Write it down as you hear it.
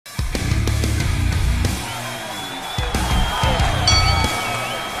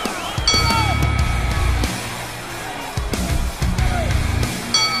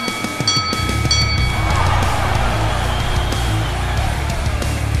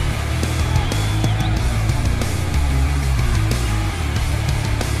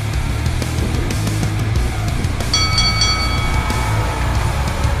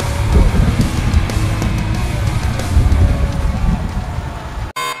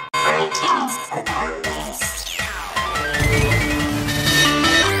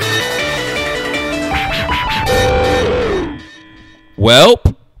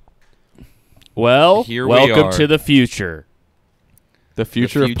Welp. Well, Here we welcome are. to the future. The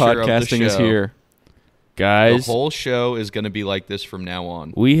future of podcasting is here. Guys, The whole show is going to be like this from now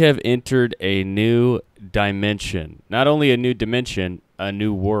on. we have entered a new dimension. Not only a new dimension, a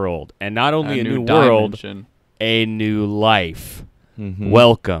new world. And not only a new world, dimension. a new life. Mm-hmm.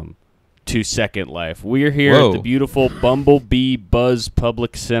 Welcome to Second Life. We're here at the beautiful Bumblebee Buzz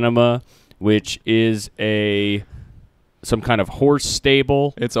Public Cinema, which is some kind of horse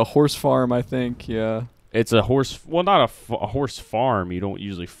stable. It's a horse farm, I think. Yeah. It's a horse. Well, not a horse farm. You don't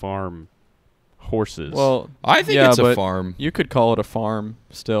usually farm horses. Well, I think it's a farm. You could call it a farm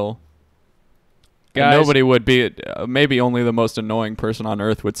still. Guys, and nobody would be. Maybe only the most annoying person on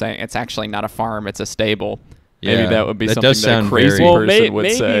earth would say it's actually not a farm; it's a stable. Yeah, maybe that would be that something does that a sound crazy very- person would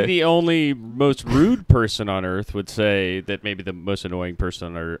maybe say. the only most rude person on earth would say that maybe the most annoying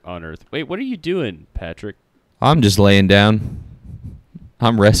person on earth. Wait, what are you doing, Patrick? I'm just laying down.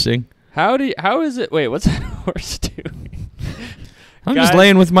 I'm resting. How is it? Wait, what's that horse doing? I'm Guys, just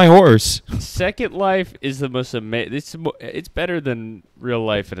laying with my horse. Second Life is the most amazing. It's better than real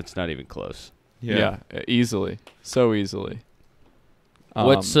life, and it's not even close. Yeah, easily, so easily.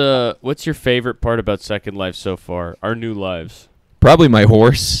 What's your favorite part about Second Life so far? Our new lives. Probably my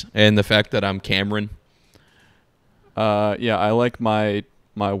horse and the fact that I'm Cameron. Yeah, I like my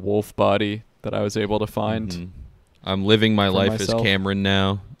wolf body that I was able to find. Mm-hmm. I'm living my life myself. as Cameron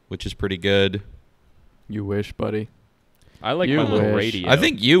now, which is pretty good. You wish, buddy. I like You my little wish. radio. I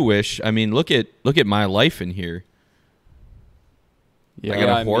think you wish. I mean, look at my life in here. Yeah, I got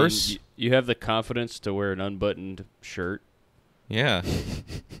a mean, horse. you have the confidence to wear an unbuttoned shirt. Yeah.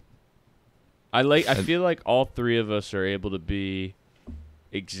 I feel like all three of us are able to be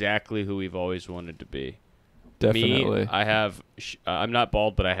exactly who we've always wanted to be. definitely. Me, I have. I'm not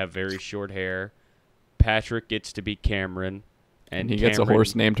bald, but I have very short hair. Patrick gets to be Cameron, and he gets a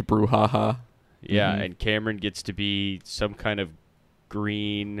horse named Brouhaha. Yeah, Mhm. and Cameron gets to be some kind of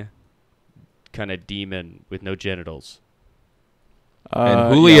green, kind of demon with no genitals.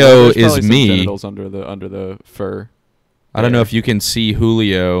 And Julio there's probably is some me. genitals under the fur. I don't know if you can see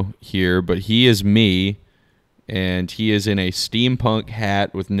Julio here, but he is me, and he is in a steampunk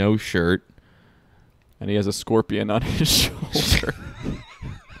hat with no shirt. And he has a scorpion on his shoulder.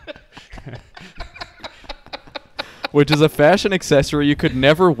 Which is a fashion accessory you could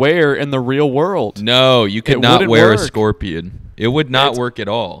never wear in the real world. No, you could It not wouldn't wear a work. scorpion. It would not work at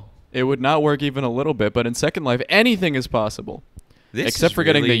all. It would not work even a little bit, but in Second Life, anything is possible. This Except is for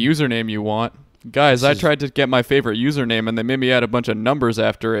getting really- the username you want. Guys, I is- tried to get my favorite username, and they made me add a bunch of numbers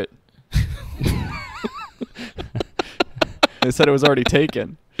after it. They said it was already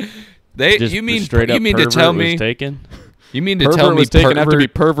taken. You mean straight up to pervert tell was me? taken? You mean to Pervert tell me was taken after to be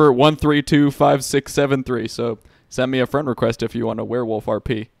pervert? pervert 1325673. So send me a friend request if you want a werewolf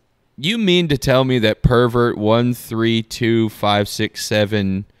RP. You mean to tell me that pervert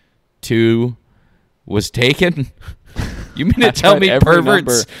 1325672 was taken? You mean to I tell tried me every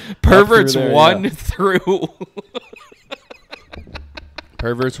perverts number up through there, 1 yeah. through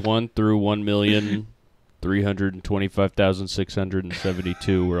Perverts 1 through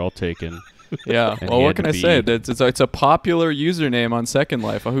 1,325,672 were all taken. Yeah. And Well, he what had can to I say? be- It's a popular username on Second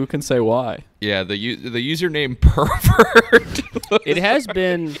Life. Who can say why? Yeah, the username pervert. It has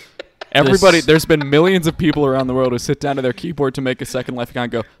been. Everybody, there's been millions of people around the world who sit down to their keyboard to make a Second Life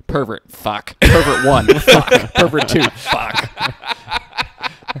account and go, pervert, fuck. Pervert 1, fuck. Pervert 2, fuck.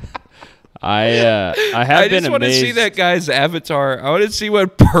 I have I been just want to amazed. see that guy's avatar. I want to see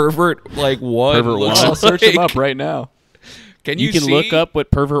what pervert one Pervert 1. looks I'll search him like. up right now. Can You can see? look up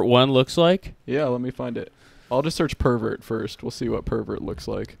what Pervert 1 looks like. Yeah, let me find it. I'll just search pervert first. We'll see what pervert looks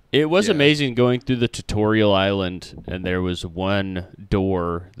like. It was Yeah. amazing going through the tutorial island, and there was one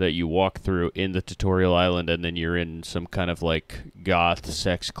door that you walk through in the tutorial island, and then you're in some kind of like goth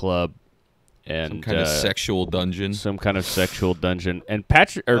sex club, and Some kind of sexual dungeon. some kind of sexual dungeon. And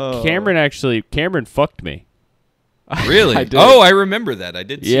Patrick or Oh. Cameron fucked me. Really? I did. Oh, I remember that. I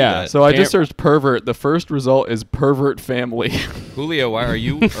did see Yeah. that. So I just searched pervert. The first result is pervert family. Julio, why are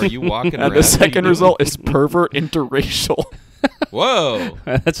you walking around? And the second result is pervert interracial. Whoa.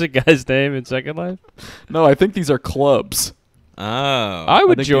 That's a guy's name in Second Life. No, I think these are clubs. Oh. I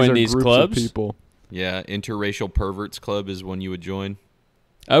would think join are these groups of clubs. people. Yeah, interracial perverts club is one you would join.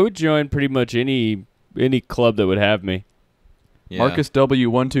 I would join pretty much any club that would have me. Yeah. Marcus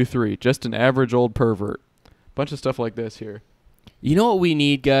W123, just an average old pervert. Bunch of stuff like this here. You know what we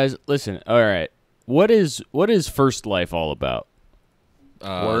need, guys? Listen, all right. What is First Life all about?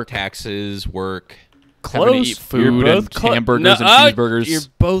 Work. Taxes, work. Having to eat food and hamburgers and cheeseburgers. You're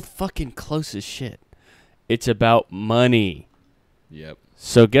both fucking close as shit. It's about money. Yep.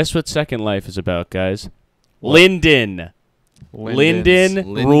 So guess what Second Life is about, guys? Linden.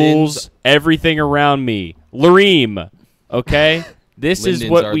 Linden rules everything around me. Lareem. Okay? This is Lindens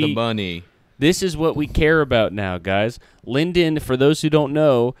what are the money. This is what we care about now, guys. Linden, for those who don't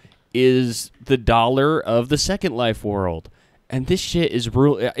know, is the dollar of the Second Life world. And this shit is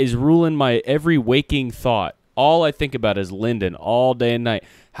ruling my every waking thought. All I think about is Linden all day and night.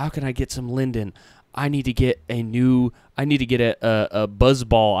 How can I get some Linden? I need to get a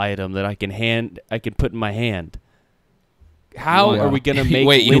buzzball item that I can put in my hand. How are we gonna make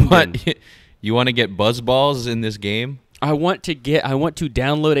Linden? You want to get buzzballs in this game? I want to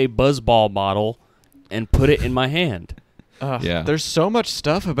download a buzzball model and put it in my hand. Yeah. There's so much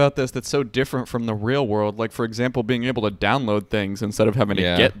stuff about this that's so different from the real world. Like, for example, being able to download things instead of having to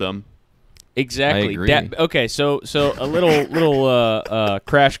get them. Exactly. I agree. Okay, so a little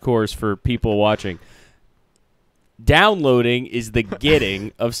crash course for people watching. Downloading is the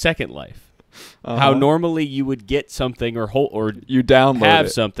getting of Second Life. How normally you would get something or you download have it,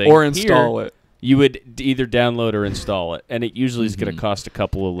 something or install it. You would either download or install it, and it usually is going to cost a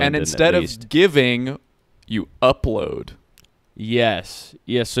couple of Linden. And instead at of least. giving, you upload. Yes.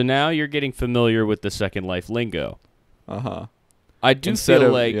 So now you're getting familiar with the Second Life lingo. I do Instead feel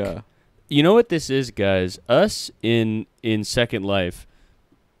of, like you know what this is, guys. Us in Second Life.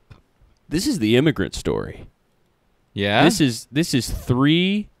 This is the immigrant story. Yeah. This is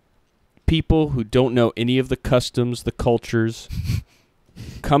three people who don't know any of the customs, the cultures,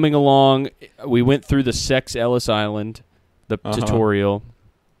 coming along. We went through the Sex Ellis Island, the tutorial.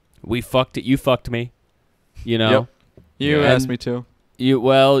 We fucked it. You fucked me. You know. Yep. You asked me to. Yeah.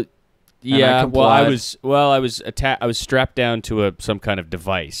 I was complied. I was strapped down to some kind of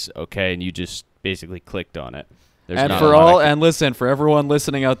device. Okay, and you just basically clicked on it. Listen, for everyone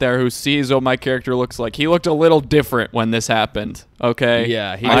listening out there who sees what my character looks like, he looked a little different when this happened. Okay.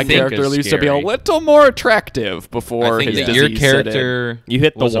 Yeah. My character used to be a little more attractive before his disease your character you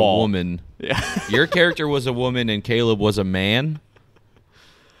hit the was wall. a woman. Yeah. Your character was a woman and Caleb was a man.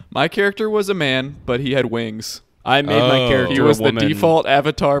 My character was a man, but he had wings. I made my character He was a woman. the default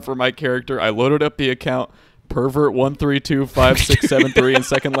avatar for my character. I loaded up the account. Pervert132567 in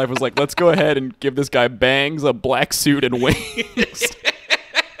Second Life was like, let's go ahead and give this guy bangs, a black suit, and wings.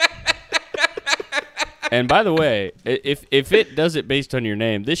 And by the way, if it does it based on your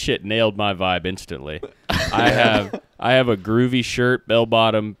name, this shit nailed my vibe instantly. I have a groovy shirt, bell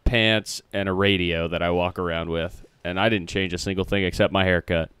bottom, pants, and a radio that I walk around with, and I didn't change a single thing except my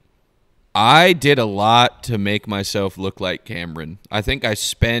haircut. I did a lot to make myself look like Cameron. I think I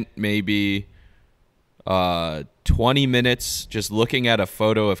spent maybe 20 minutes just looking at a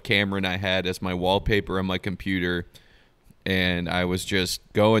photo of Cameron I had as my wallpaper on my computer, and I was just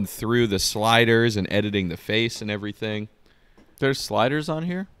going through the sliders and editing the face and everything. There's sliders on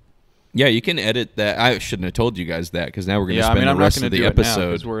here? Yeah, you can edit that. I shouldn't have told you guys that because now we're going to spend the rest of the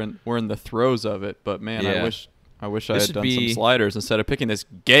episode. We're in the throes of it, but man, Yeah. I wish I had done some sliders instead of picking this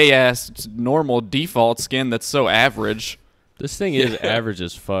gay-ass normal default skin that's so average. This thing is average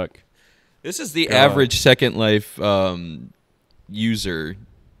as fuck. This is the average Second Life user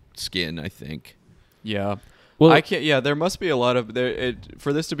skin, I think. Yeah. Well, I can't. Yeah, there must be a lot of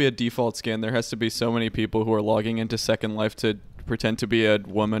for this to be a default skin. There has to be so many people who are logging into Second Life to pretend to be a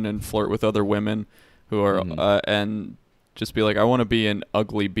woman and flirt with other women, who are and just be like, I want to be an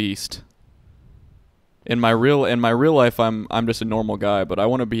ugly beast. In my real life, I'm just a normal guy, but I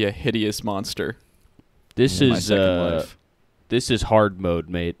want to be a hideous monster. This is hard mode,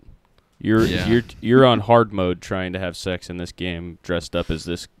 mate. You're on hard mode trying to have sex in this game, dressed up as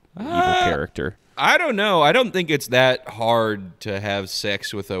this evil character. I don't know. I don't think it's that hard to have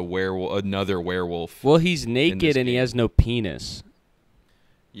sex with another werewolf. Well, he's naked and he has no penis.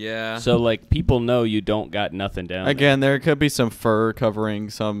 Yeah. So, like, people know you don't got nothing down Again, there could be some fur covering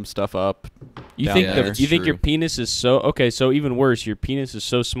some stuff up. You down think there. you think your penis is so so even worse, your penis is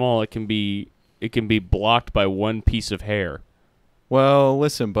so small it can be blocked by one piece of hair. Well,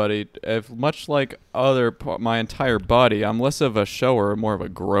 listen, buddy. Much like my entire body, I'm less of a shower, more of a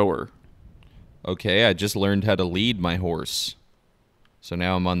grower. Okay, I just learned how to lead my horse. So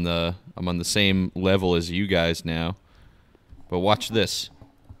now I'm on the same level as you guys now. But watch this.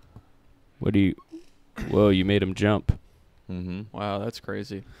 Whoa, you made him jump. Mm-hmm. Wow, that's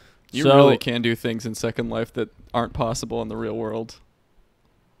crazy. You So- really can do things in Second Life that aren't possible in the real world.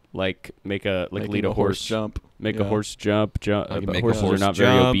 Like lead Making a horse jump. Make Yeah. a horse jump. Like But make a horses are horse not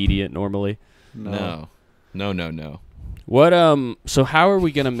very jump. obedient normally. No. What so how are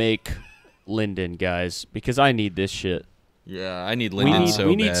we gonna make Linden, guys? Because I need this shit. Yeah, I need Linden so bad.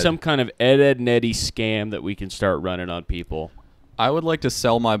 We need some kind of Ed, Edd n Eddy scam that we can start running on people. I would like to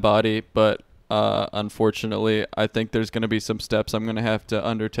sell my body, but unfortunately, I think there's going to be some steps I'm going to have to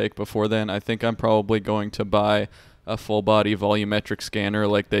undertake before then. I think I'm probably going to buy a full body volumetric scanner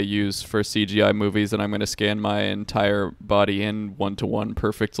like they use for CGI movies, and I'm going to scan my entire body in 1-to-1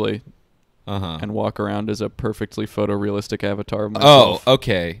 perfectly and walk around as a perfectly photorealistic avatar of myself. Oh,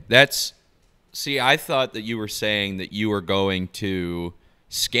 okay. See, I thought that you were saying that you were going to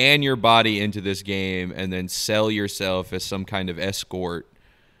scan your body into this game and then sell yourself as some kind of escort.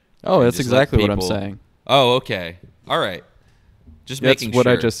 Oh, that's exactly what I'm saying. Oh, okay. All right. Just making sure. That's what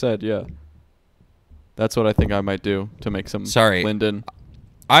I sure. just said, yeah. That's what I think I might do to make some Lyndon.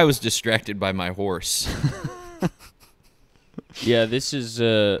 I was distracted by my horse. Yeah, this has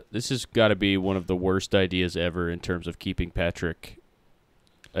got to be one of the worst ideas ever in terms of keeping Patrick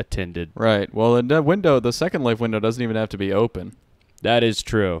attended. Right. Well, the Second Life window doesn't even have to be open. That is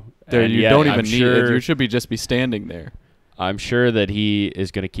true. There, you don't even need it. You should just be standing there. I'm sure that he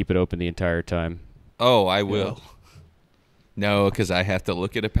is going to keep it open the entire time. Oh, I will. Yeah. No, because I have to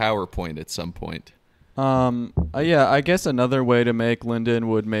look at a PowerPoint at some point. Yeah, I guess another way to make Lyndon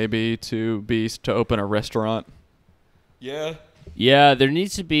would maybe to open a restaurant. Yeah. Yeah, there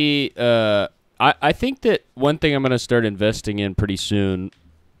needs to be. I think that one thing I'm going to start investing in pretty soon,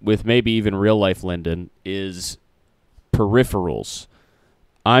 with maybe even real life Lyndon, is peripherals.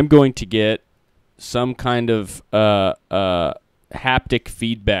 I'm going to get some kind of haptic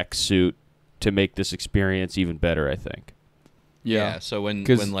feedback suit to make this experience even better, I think. Yeah, so when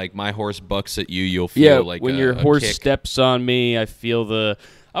like my horse bucks at you, you'll feel like when your horse steps on me, I feel the.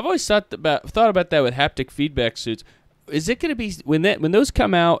 I've always thought about that with haptic feedback suits. Is it going to be when those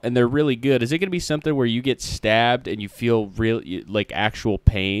come out and they're really good? Is it going to be something where you get stabbed and you feel real like actual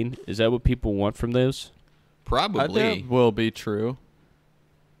pain? Is that what people want from those? Probably. That will be true.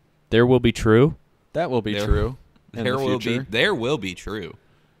 There will be true. That will be true. There will be true.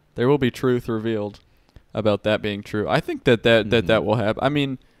 There will be truth revealed about that being true. I think that will happen. I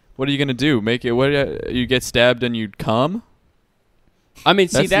mean, what are you gonna do? Make it? What you get stabbed and you'd come? I mean,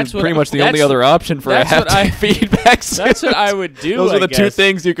 see, that's pretty much the only other option for a haptic feedback suit. That's what I would do. Those are the two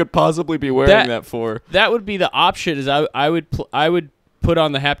things you could possibly be wearing that for. That would be the option. Is I would put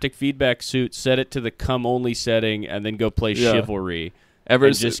on the haptic feedback suit, set it to the come only setting, and then go play Chivalry. And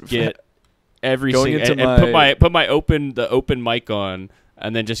just get every single and put my open mic on,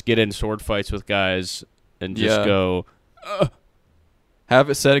 and then just get in sword fights with guys and just go. Have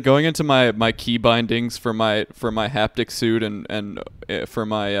it set going into my key bindings for my haptic suit and for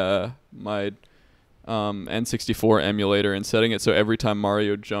my N64 emulator, and setting it so every time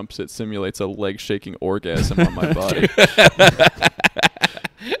Mario jumps, it simulates a leg shaking orgasm on my body.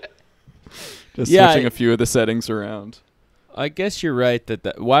 Just switching a few of the settings around. I guess you're right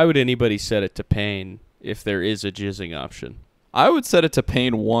that why would anybody set it to pain if there is a jizzing option? I would set it to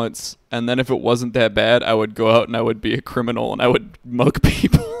pain once, and then if it wasn't that bad, I would go out and I would be a criminal and I would mug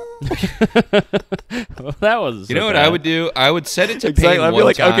people. Well, that was you know what I would do? I would set it to pain I'd be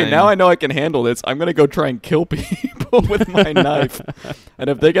like, okay, now I know I can handle this. I'm gonna go try and kill people with my knife, and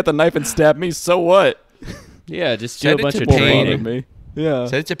if they get the knife and stab me, so what? Yeah, just do a bunch of training. Yeah,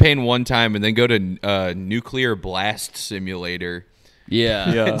 set it to pain one time, and then go to Nuclear Blast Simulator.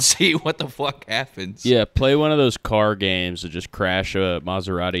 Yeah. And see what the fuck happens. Yeah, play one of those car games and just crash a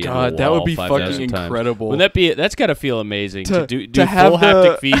Maserati. God, that would be fucking incredible. Wouldn't that be? That's got to feel amazing to do full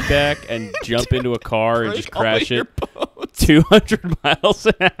haptic feedback and jump into a car and just crash it 200 miles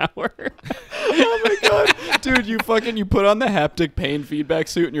an hour. Oh my god, dude! You put on the haptic pain feedback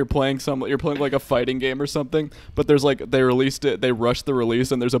suit and you're playing like a fighting game or something. But there's they rushed the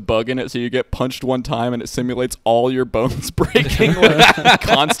release and there's a bug in it, so you get punched one time and it simulates all your bones breaking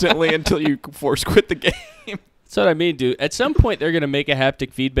constantly until you force quit the game. That's what I mean, dude. At some point, they're gonna make a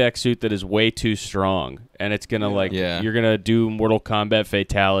haptic feedback suit that is way too strong, and it's gonna you're gonna do Mortal Kombat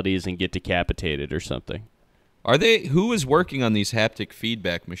fatalities and get decapitated or something. Who is working on these haptic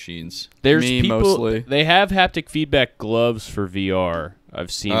feedback machines? There's Me, people. mostly. They have haptic feedback gloves for VR.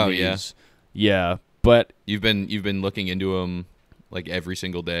 I've seen these. Yeah, but you've been looking into them like every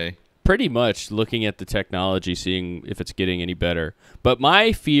single day. Pretty much looking at the technology, seeing if it's getting any better. But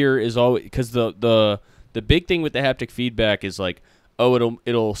my fear is always because the big thing with the haptic feedback is like, oh,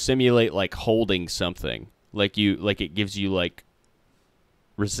 it'll simulate like holding something, like it gives you like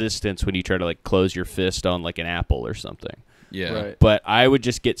resistance when you try to like close your fist on like an apple or something. Yeah. Right. But I would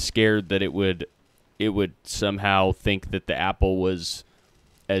just get scared that it would somehow think that the apple was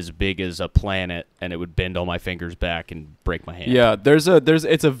as big as a planet and it would bend all my fingers back and break my hand. Yeah,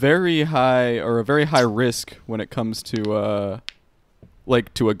 it's a very high risk when it comes to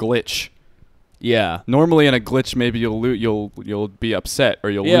to a glitch. Yeah. Normally in a glitch, maybe you'll be upset or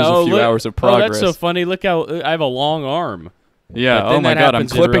you'll lose a few look, hours of progress. Oh, that's so funny. Look how I have a long arm. Yeah. But then Oh my that God, I'm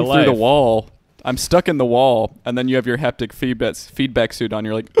happens in clipping real through the life. wall. I'm stuck in the wall, and then you have your haptic feedback suit on.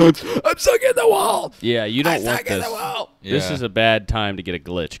 You're like, I'm stuck in the wall. Yeah, you don't I'm want stuck in this. the wall. This Yeah. is a bad time to get a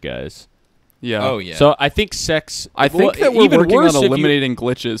glitch, guys. Yeah. Oh yeah. So I think sex. I think that we're even working worse on if you- eliminating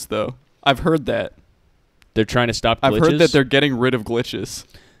glitches, though. I've heard that. They're trying to stop glitches. I've heard that they're getting rid of glitches.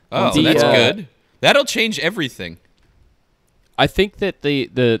 oh, the, that's uh, good. That'll change everything. I think that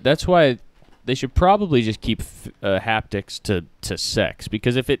that's why they should probably just keep haptics to sex,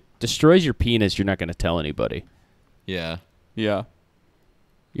 because if it destroys your penis, you're not going to tell anybody. Yeah. Yeah.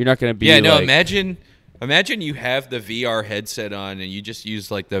 You're not going to be. Yeah. No. like, Imagine you have the VR headset on and you just use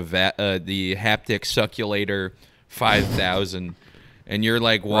like the haptic succulator 5000, and you're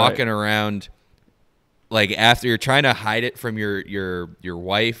like walking around. Like after you're trying to hide it from your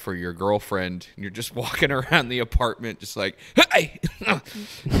wife or your girlfriend, and you're just walking around the apartment, just like, hey,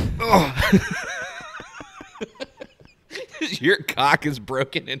 your cock is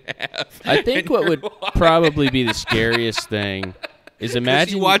broken in half. I think and what you're would walking- probably be the scariest thing is 'cause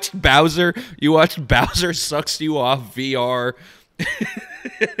imagine you watched Bowser sucks you off VR.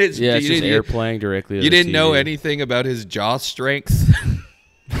 it's you just didn't- air playing directly. To You the didn't know TV. anything about his jaw strength.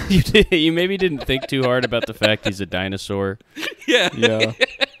 You maybe didn't think too hard about the fact he's a dinosaur. Yeah. Yeah.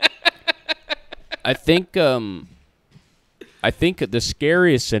 I think the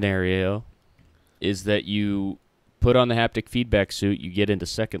scariest scenario is that you put on the haptic feedback suit, you get into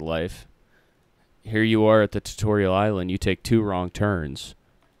Second Life. Here you are at the tutorial island, you take 2 wrong turns.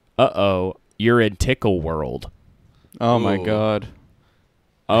 Uh-oh, you're in Tickle World. Oh my Ooh. God.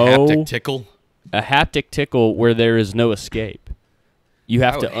 Oh, Haptic tickle. a haptic tickle where there is no escape. You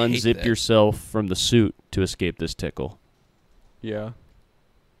have I to would hate unzip that. yourself from the suit to escape this tickle. Yeah.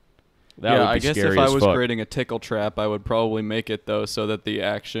 That would be I guess scary if I as was fuck. creating a tickle trap, I would probably make it though so that the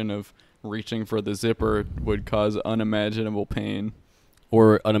action of reaching for the zipper would cause unimaginable pain.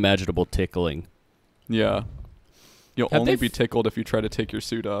 Or unimaginable tickling. Yeah. You'll Have only they be f- tickled if you try to take your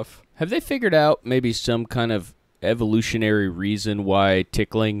suit off. Have they figured out maybe some kind of evolutionary reason why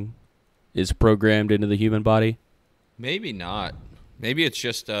tickling is programmed into the human body? Maybe not. Maybe it's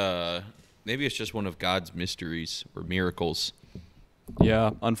just one of God's mysteries or miracles.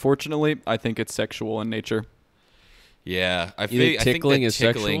 Yeah. Unfortunately, I think it's sexual in nature. Yeah, I think think tickling that is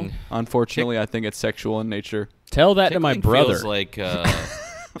sexual? tickling Unfortunately, I think it's sexual in nature. Tell that to my tickling brother. feels like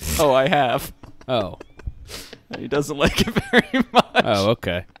Oh, I have. Oh. He doesn't like it very much. Oh,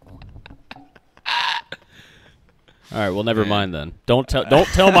 okay. All right, well, never mind then. Don't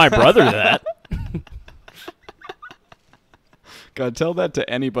tell my brother that. God, tell that to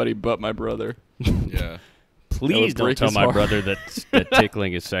anybody but my brother. yeah. Please don't break tell his my heart. brother that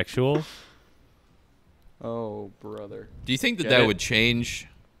tickling is sexual. Oh, brother. Do you think that Get that it? would change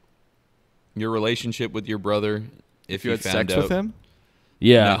your relationship with your brother if You had found sex out? with him?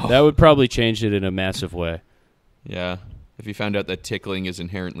 Yeah, No. that would probably change it in a massive way. Yeah, if you found out that tickling is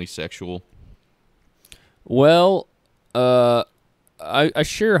inherently sexual. Well, I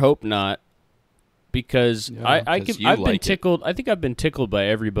sure hope not, because Yeah, because you I've been like it. tickled. I think I've been tickled by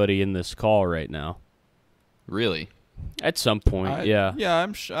everybody in this call right now. Really? At some point, yeah. Yeah,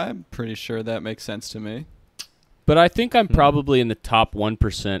 I'm pretty sure that makes sense to me. But I think I'm probably in the top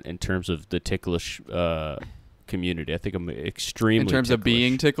 1% in terms of the ticklish community. I think I'm extremely In terms of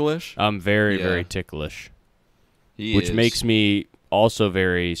being ticklish? I'm very, Yeah. very ticklish, He which is. makes me also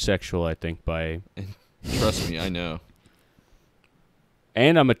very sexual, I think, Trust me, I know.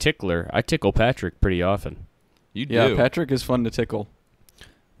 and I'm a tickler. I tickle Patrick pretty often. You do. Yeah, Patrick is fun to tickle.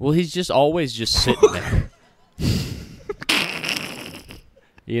 Well, he's just always just sitting there.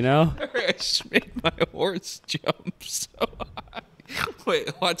 You know? I just made my horse jump so high. Wait,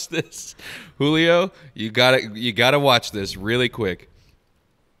 watch this, Julio. You gotta watch this really quick.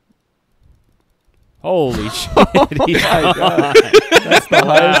 Holy shit. My God. That's the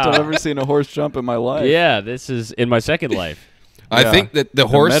highest I've ever seen a horse jump in my life. Yeah, this is in my second life. I Yeah. think that the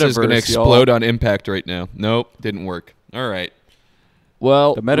horse is going to metaverse, explode y'all. on impact right now. Nope, didn't work. All right.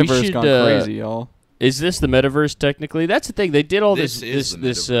 Well, The we metaverse should, gone crazy, y'all. Is this the metaverse technically? That's the thing. They did all This is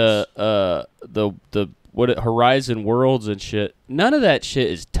this the Horizon Worlds and shit. None of that shit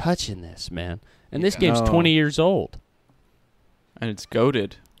is touching this, man. And this Yeah. game's No. 20 years old. And it's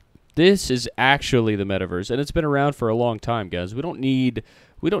goated. This is actually the metaverse, and it's been around for a long time, guys. We don't need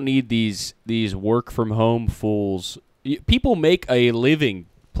these work from home fools. People make a living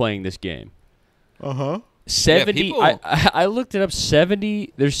playing this game. 70 people- I looked it up.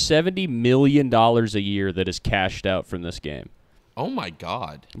 70 there's $70 million a year that is cashed out from this game. Oh my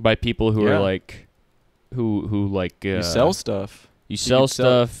God. by people who Yeah. are like, who like You sell stuff. You sell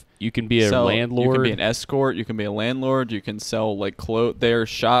stuff. You can be a landlord. You can be an escort. You can be a landlord. You can sell like clothes. There are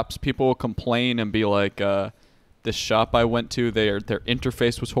shops. People will complain and be like, "This shop I went to, their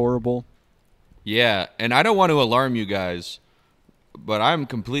interface was horrible." Yeah, and I don't want to alarm you guys, but I'm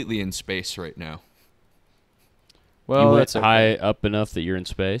completely in space right now. Well, you went that's okay. high up enough that you're in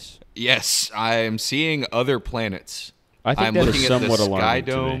space. Yes, I am seeing other planets. I think I'm that looking is at somewhat the alarming Sky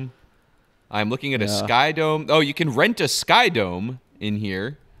to Dome. me. I'm looking at a Yeah. Sky Dome. Oh, you can rent a Sky Dome in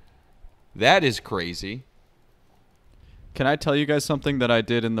here. That is crazy. Can I tell you guys something that I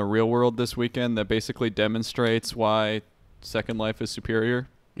did in the real world this weekend that basically demonstrates why Second Life is superior?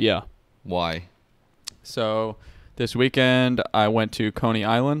 Yeah. Why? So, this weekend I went to Coney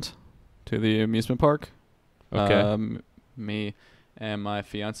Island, to the amusement park. Okay. Me and my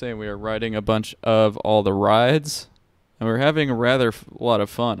fiance, we were riding a bunch of all the rides, and we were having a lot of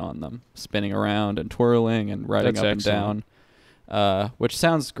fun on them, spinning around and twirling and riding That's up excellent. and down, which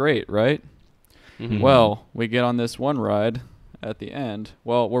sounds great, right? Mhm. Well, we get on this one ride at the end.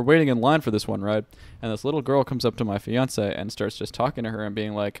 Well, we're waiting in line for this one ride, and this little girl comes up to my fiance and starts just talking to her and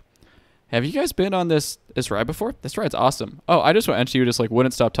being like, "Have you guys been on this ride before? This ride's awesome." Oh, I just went, and she just like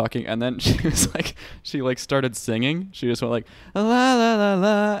wouldn't stop talking, and then she was like, she like started singing. She just went like la la la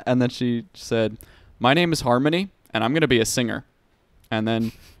la, and then she said, "My name is Harmony, and I'm gonna be a singer." And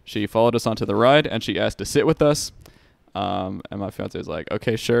then she followed us onto the ride, and she asked to sit with us. And my fiance was like,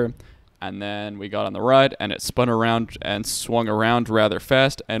 "Okay, sure." And then we got on the ride, and it spun around and swung around rather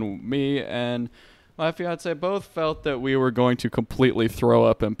fast, and me and my fiance both felt that we were going to completely throw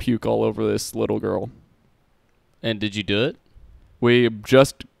up and puke all over this little girl. And did you do it? We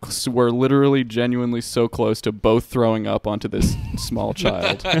just were literally genuinely so close to both throwing up onto this small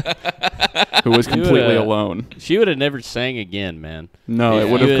child who was completely alone. She would have never sang again, man. No, Yeah. it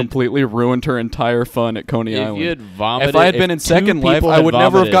would You have had- completely ruined her entire fun at Coney If Island. you had vomited, If I had been in two Second Life, people I had would never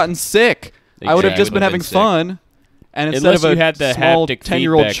have vomited- gotten sick. I would have just Exactly. been having Been sick. fun. And instead Unless of you a had the small haptic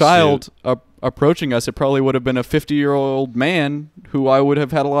 10-year-old feedback child approaching us, it probably would have been a 50-year-old man who I would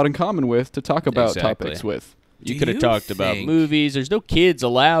have had a lot in common with to talk about Exactly. topics with. You Do could have you talked about think- movies. There's no kids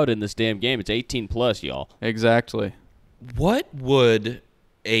allowed in this damn game. It's 18 plus, y'all. Exactly. What would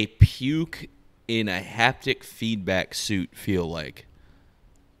a puke in a haptic feedback suit feel like?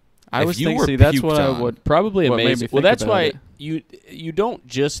 I If was you thinking, were see, that's puked what I on. would. Probably What made me amazing. Well, think that's about why it. you don't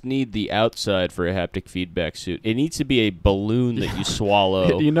just need the outside for a haptic feedback suit. It needs to be a balloon that you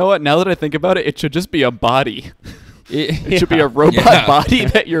swallow. You know what? Now that I think about it, it should just be a body. It should be Yeah. a robot Yeah. body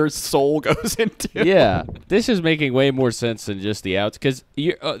that your soul goes into. Yeah, this is making way more sense than just the outs, because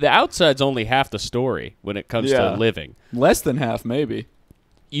the outside's only half the story when it comes Yeah. to living. Less than half, maybe.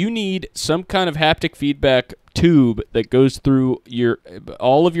 You need some kind of haptic feedback tube that goes through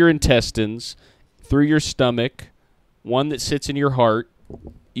all of your intestines, through your stomach, one that sits in your heart.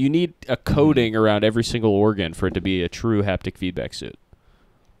 You need a coating around every single organ for it to be a true haptic feedback suit.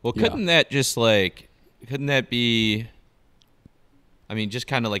 Well, Yeah. couldn't that be, I mean, just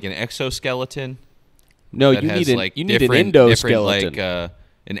kind of like an exoskeleton? No, that you has, need like, an different, endoskeleton. like,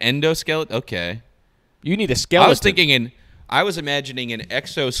 an endoskeleton? Okay. You need a skeleton. I was imagining an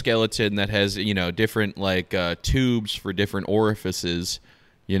exoskeleton that has, different, like, tubes for different orifices,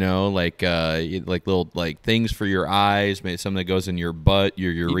 like little, like, things for your eyes, maybe something that goes in your butt,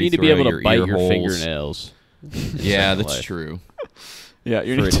 your urethra, You need to be able to your bite ear your holes. fingernails. Yeah, Second that's Life. true. Yeah,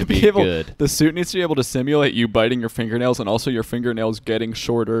 you For need it to to be be able. good. The suit needs to be able to simulate you biting your fingernails, and also your fingernails getting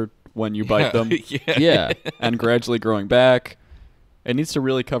shorter when you bite them, yeah. Yeah. and gradually growing back. It needs to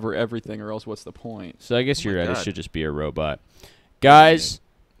really cover everything, or else what's the point? So I guess you're my right. It God. should just be a robot. Guys,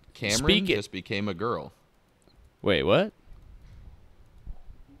 Cameron Speak it- just became a girl. wait, what?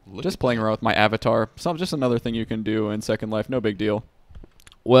 Look Just at playing that. around with my avatar. Just another thing you can do in Second Life. No big deal.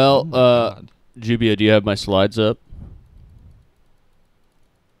 Well, Oh my God. Jubia, do you have my slides up?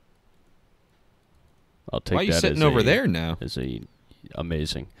 I'll take Why are you that sitting as over a- there now? As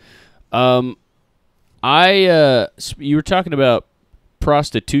amazing. You were talking about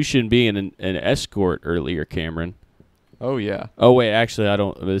prostitution being an escort earlier, Cameron. Oh yeah. Oh wait, actually, I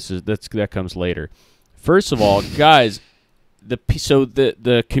don't. That comes later. First of all, guys, the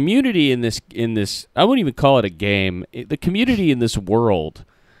community in this I wouldn't even call it a game. The community in this world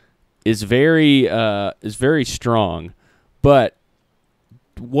is very strong. But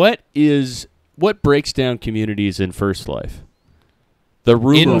what breaks down communities in First Life? The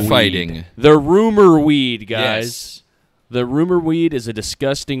rumor Infighting. weed. The rumor weed, guys. Yes. The rumor weed is a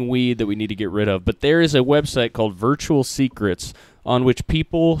disgusting weed that we need to get rid of. But there is a website called Virtual Secrets on which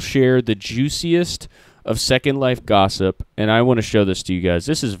people share the juiciest, of Second Life gossip, and I want to show this to you guys.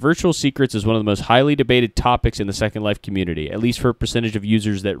 This is virtual secrets is one of the most highly debated topics in the Second Life community, at least for a percentage of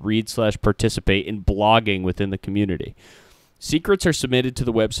users that read/participate in blogging within the community. Secrets are submitted to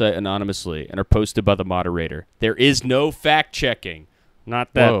the website anonymously and are posted by the moderator. There is no fact-checking.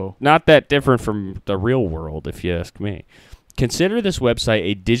 Not that different from the real world, if you ask me. Consider this website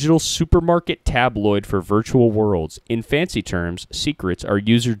a digital supermarket tabloid for virtual worlds. In fancy terms, secrets are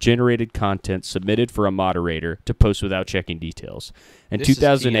user-generated content submitted for a moderator to post without checking details. In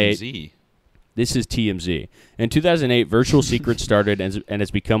 2008, this is TMZ. In 2008, Virtual Secrets started and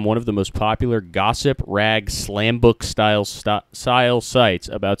has become one of the most popular gossip, rag, slam book style sites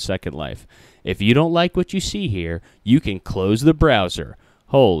about Second Life. If you don't like what you see here, you can close the browser.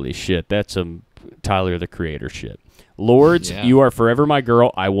 Holy shit, that's some Tyler the Creator shit. Lords, you are forever my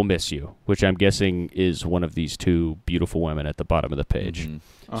girl. I will miss you, which I'm guessing is one of these two beautiful women at the bottom of the page.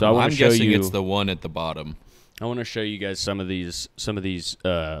 Mm-hmm. So I'm guessing it's the one at the bottom. I want to show you guys some of these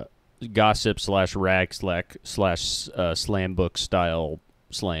gossip / rag / slam book style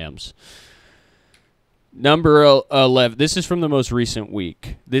slams. Number 11. This is from the most recent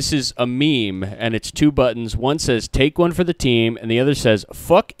week. This is a meme, and it's two buttons. One says, take one for the team, and the other says,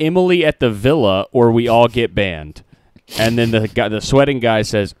 fuck Emily at the villa or we all get banned. And then the sweating guy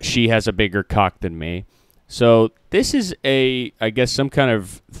says, she has a bigger cock than me. So this is I guess, some kind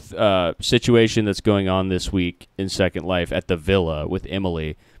of situation that's going on this week in Second Life at the villa with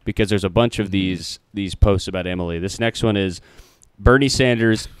Emily, because there's a bunch of these posts about Emily. This next one is Bernie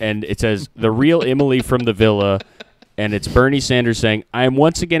Sanders, and it says, the real Emily from the villa, and it's Bernie Sanders saying, I am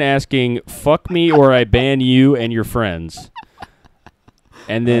once again asking, fuck me or I ban you and your friends.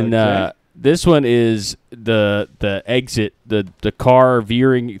 And then this one is the exit, the car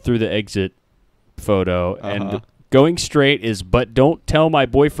veering through the exit photo, and going straight is, but don't tell my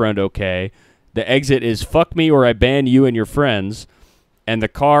boyfriend, okay? The exit is, fuck me or I ban you and your friends, and the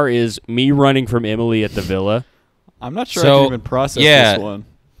car is me running from Emily at the villa. I'm not sure I can even process this one.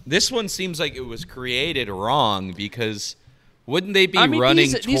 This one seems like it was created wrong, because wouldn't they be running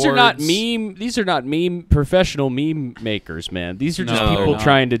towards... These are not professional meme makers, man. These are just people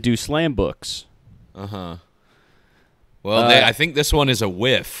trying to do slam books. Uh-huh. Well, I think this one is a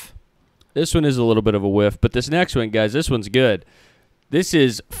whiff. This one is a little bit of a whiff, but this next one, guys, this one's good. This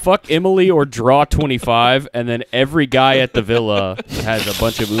is fuck Emily or draw 25, and then every guy at the villa has a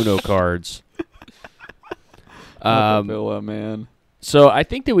bunch of Uno cards. The villa, man. So I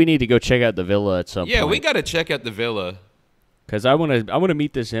think that we need to go check out the villa at some point. Yeah, we got to check out the villa. Because I want to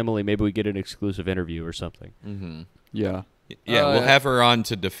meet this Emily. Maybe we get an exclusive interview or something. Mm-hmm. Yeah. Yeah, we'll have her on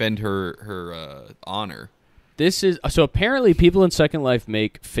to defend her honor. This is so apparently people in Second Life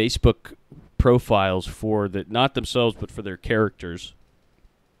make Facebook profiles for not themselves, but for their characters,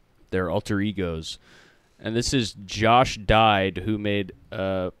 their alter egos. And this is Josh Died, who made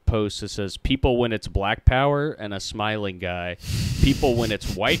a post that says, people when it's black power, and a smiling guy. People when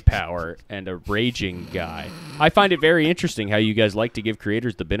it's white power, and a raging guy. I find it very interesting how you guys like to give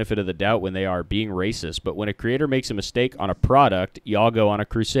creators the benefit of the doubt when they are being racist, but when a creator makes a mistake on a product, y'all go on a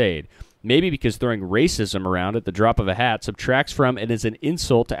crusade. Maybe because throwing racism around at the drop of a hat subtracts from and is an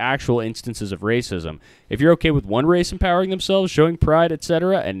insult to actual instances of racism. If you're okay with one race empowering themselves, showing pride,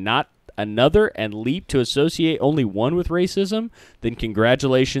 etc., and not another, and leap to associate only one with racism, then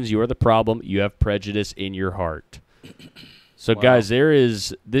congratulations, you are the problem. You have prejudice in your heart. So, guys,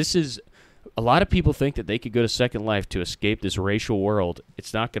 this is a lot of people think that they could go to Second Life to escape this racial world.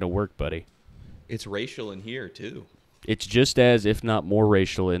 It's not going to work, buddy. It's racial in here, too. It's just as, if not more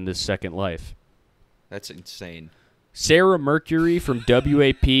racial in this Second Life. That's insane. Sarah Mercury from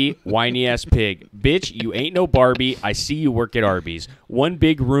WAP, whiny ass pig. Bitch, you ain't no Barbie. I see you work at Arby's. One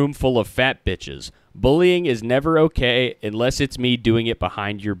big room full of fat bitches. Bullying is never okay unless it's me doing it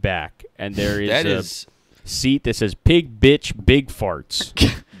behind your back. And there is a seat that says pig, bitch, big farts.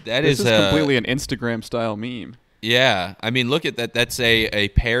 This is completely an Instagram style meme. Yeah, I mean, look at that. That's a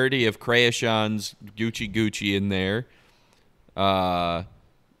parody of Kreation's Gucci in there.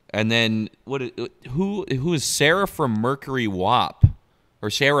 And then who is Sarah from Mercury WAP, or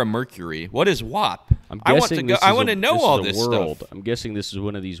Sarah Mercury? What is WAP? I want to know all this stuff. I'm guessing this is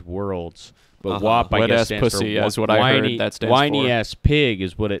one of these worlds. But WAP, I guess, stands pussy, for is what I heard that stands whiny for. ass pig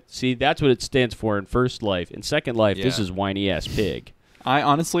is what it. See, that's what it stands for in First Life. In Second Life, this is whiny ass pig. I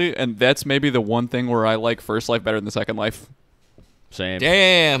honestly, and that's maybe the one thing where I like First Life better than the Second Life. Same.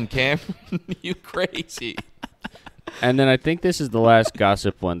 Damn, Cameron, you crazy. And then I think this is the last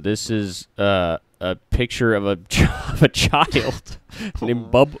gossip one. This is a picture of a child named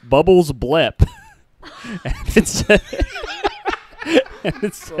Bubbles Blep. And And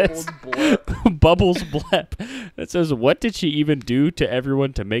it says, Bubbles Blep. It says, what did she even do to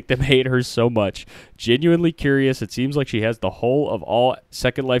everyone to make them hate her so much? Genuinely curious. It seems like she has the whole of all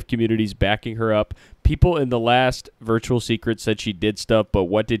Second Life communities backing her up. People in the last Virtual Secret said she did stuff, but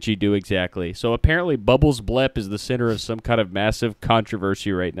what did she do exactly? So apparently Bubbles Blep is the center of some kind of massive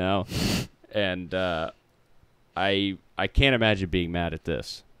controversy right now. And I can't imagine being mad at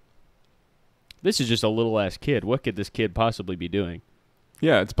this. This is just a little-ass kid. What could this kid possibly be doing?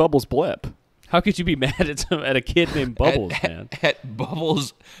 Yeah, it's Bubbles Blep. How could you be mad at a kid named Bubbles, man? At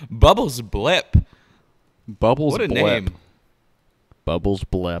Bubbles Blep. Bubbles What a Blep. name. Bubbles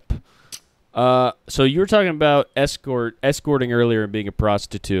Blep. So you were talking about escorting earlier and being a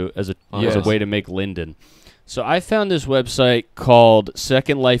prostitute as a way to make Linden. So I found this website called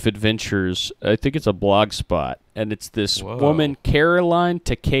Second Life Adventures. I think it's a blog spot, and it's this woman, Caroline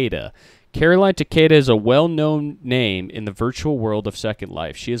Takeda. Caroline Takeda is a well-known name in the virtual world of Second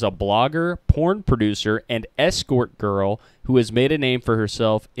Life. She is a blogger, porn producer, and escort girl who has made a name for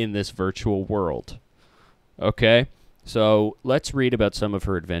herself in this virtual world. Okay? So let's read about some of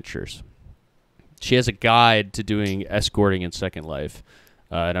her adventures. She has a guide to doing escorting in Second Life,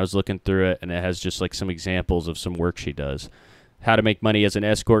 and I was looking through it, and it has just like some examples of some work she does. How to make money as an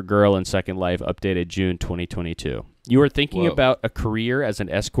escort girl in Second Life, updated June 2022. You are thinking about a career as an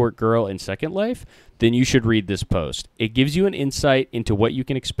escort girl in Second Life? Then you should read this post. It gives you an insight into what you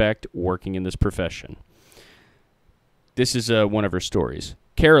can expect working in this profession. This is one of her stories.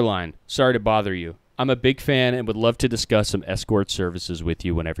 Caroline, sorry to bother you. I'm a big fan and would love to discuss some escort services with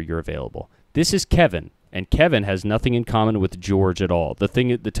you whenever you're available. This is Kevin, and Kevin has nothing in common with George at all. The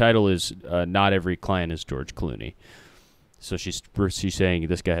title is Not Every Client is George Clooney. So she's saying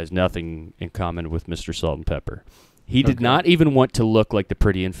this guy has nothing in common with Mr. Salt and Pepper. He did not even want to look like the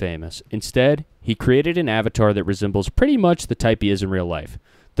Pretty and Famous. Instead, he created an avatar that resembles pretty much the type he is in real life.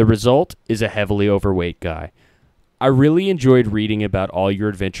 The result is a heavily overweight guy. I really enjoyed reading about all your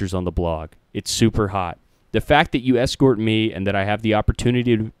adventures on the blog. It's super hot. The fact that you escort me and that I have the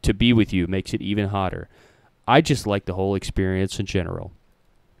opportunity to be with you makes it even hotter. I just like the whole experience in general.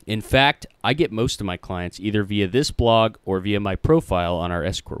 In fact, I get most of my clients either via this blog or via my profile on our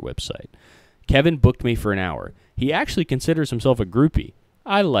escort website. Kevin booked me for an hour. He actually considers himself a groupie.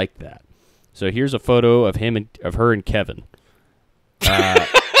 I like that. So here's a photo of of her and Kevin. I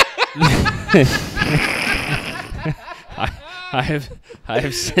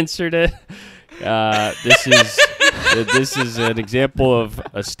have censored it. This is an example of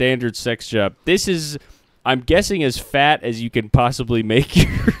a standard sex job. This is, I'm guessing, as fat as you can possibly make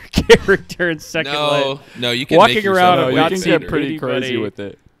your character in Second Life. No, you can walking make around. yourself you can get pretty crazy with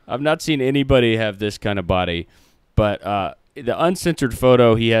it. I've not seen anybody have this kind of body, but the uncensored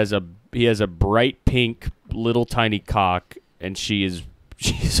photo, he has a bright pink little tiny cock, and she's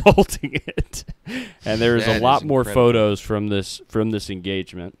holding it. And there's a lot more photos from this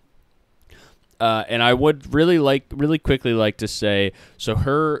engagement. And I would really quickly like to say, so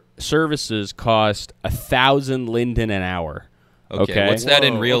her services cost 1,000 Linden an hour. Okay. What's that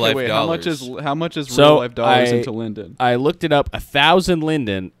in real life dollars? How much is real life dollars into Linden? I looked it up. 1,000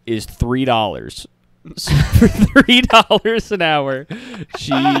 Linden is $3. So for $3 an hour,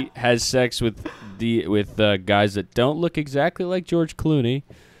 she has sex with guys that don't look exactly like George Clooney.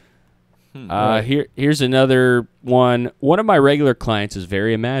 Here's another one. One of my regular clients is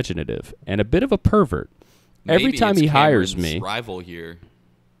very imaginative and a bit of a pervert. Maybe every time he hires me, rival here.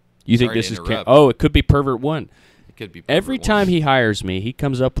 You think this is? It could be pervert one. It could be. Every time he hires me, he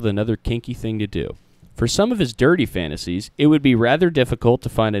comes up with another kinky thing to do. For some of his dirty fantasies, it would be rather difficult to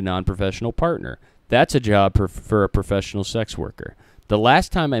find a non-professional partner. That's a job for a professional sex worker. The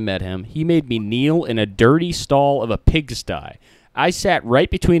last time I met him, he made me kneel in a dirty stall of a pigsty. I sat right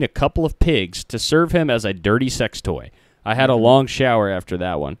between a couple of pigs to serve him as a dirty sex toy. I had a long shower after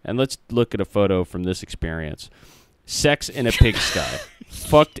that one. And let's look at a photo from this experience. Sex in a pigsty.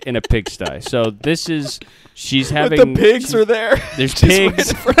 Fucked in a pigsty. So this is, she's having... But the pigs are there. There's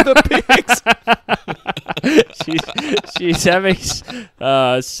pigs. For the pigs. she's having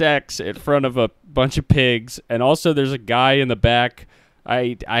sex in front of a bunch of pigs. And also there's a guy in the back.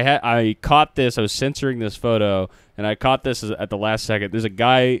 I caught this. I was censoring this photo, and I caught this at the last second. There's a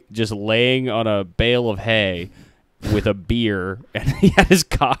guy just laying on a bale of hay with a beer, and he had his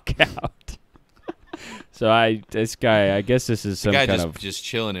cock out. So this guy, I guess this is some kind of just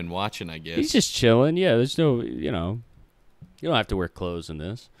chilling and watching. I guess he's just chilling. Yeah, there's no, you don't have to wear clothes in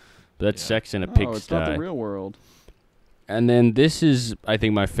this. But that's sex in a pigsty. It's not the real world. And then this is, I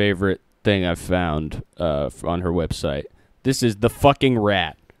think, my favorite thing I've found on her website. This is the fucking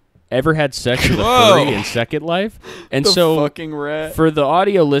rat. ever had sex with a Whoa. furry in Second Life? And The so fucking rat. for the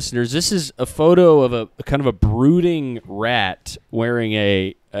audio listeners, this is a photo of a kind of a brooding rat wearing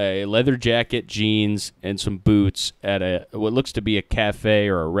a leather jacket, jeans, and some boots at what looks to be a cafe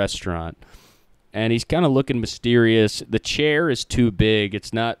or a restaurant. And he's kind of looking mysterious. The chair is too big.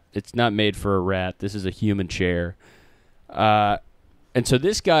 It's not made for a rat. This is a human chair. And so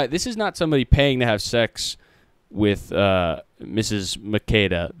this is not somebody paying to have sex with Mrs.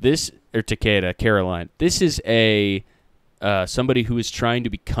 Takeda, Caroline. This is a somebody who is trying to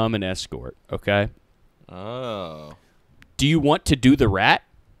become an escort, okay? Oh. Do you want to do the rat?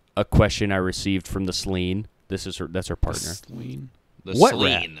 A question I received from the Sleen. That's her partner. The What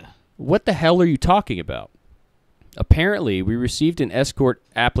Sleen. What the hell are you talking about? Apparently, we received an escort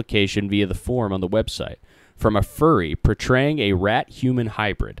application via the form on the website from a furry portraying a rat-human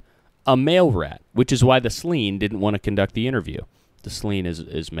hybrid, a male rat, which is why the Sleen didn't want to conduct the interview. The Sleen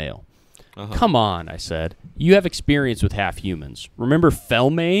is male. Uh-huh. Come on, I said. You have experience with half-humans. Remember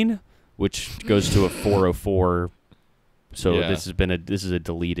Felmain, which goes to a 404, so Yeah. this is a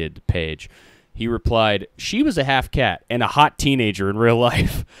deleted page. He replied, "She was a half cat and a hot teenager in real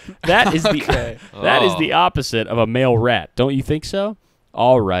life. That is that is the opposite of a male rat. Don't you think so?"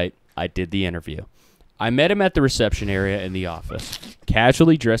 All right, I did the interview. I met him at the reception area in the office.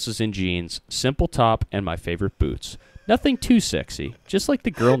 Casually dresses in jeans, simple top, and my favorite boots. Nothing too sexy, just like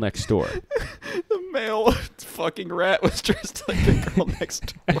the girl next door. The male fucking rat was dressed like the girl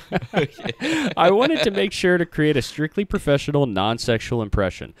next door. I wanted to make sure to create a strictly professional, non-sexual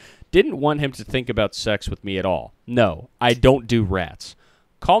impression. Didn't want him to think about sex with me at all. No, I don't do rats.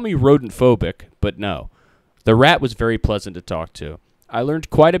 Call me rodent phobic, but no. The rat was very pleasant to talk to. I learned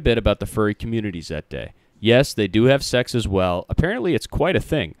quite a bit about the furry communities that day. Yes, they do have sex as well. Apparently it's quite a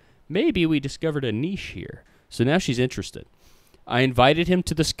thing. Maybe we discovered a niche here. So now she's interested. I invited him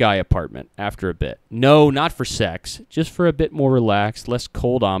to the Sky apartment after a bit. No, not for sex, just for a bit more relaxed, less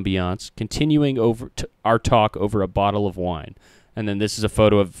cold ambiance, continuing our talk over a bottle of wine. And then this is a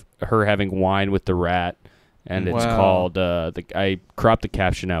photo of her having wine with the rat, and it's called, I cropped the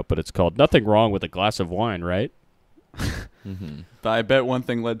caption out, but it's called "Nothing Wrong with a Glass of Wine," right? Mm-hmm. I bet one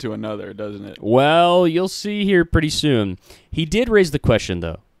thing led to another, doesn't it? Well, you'll see here pretty soon. He did raise the question,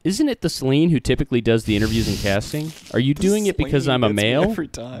 though. Isn't it the Sleen who typically does the interviews and casting? Are you doing it because I'm a male? Every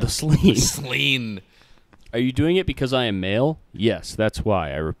time. The Sleen. Sleen. Are you doing it because I am male? Yes, that's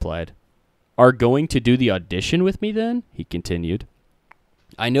why, I replied. Are going to do the audition with me then? He continued.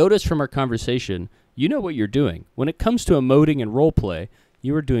 I noticed from our conversation, you know what you're doing. When it comes to emoting and roleplay,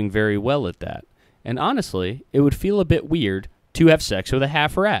 you are doing very well at that. And honestly, it would feel a bit weird to have sex with a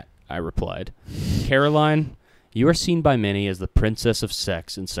half rat, I replied. Caroline, you are seen by many as the princess of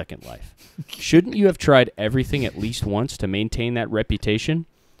sex in Second Life. Shouldn't you have tried everything at least once to maintain that reputation?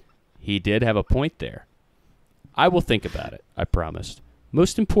 He did have a point there. I will think about it, I promised.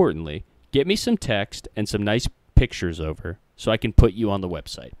 Most importantly, get me some text and some nice pictures over so I can put you on the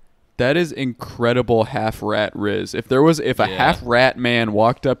website. That is incredible half rat riz. If a half rat man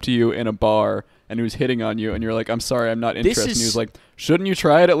walked up to you in a bar and he was hitting on you and you're like, "I'm sorry, I'm not interested," and he was like, "Shouldn't you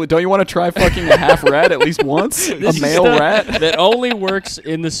try it? Don't you want to try fucking a half rat at least once? A male rat?" That only works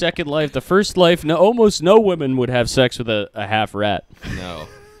in the Second Life. The First Life, almost no women would have sex with a half rat. No.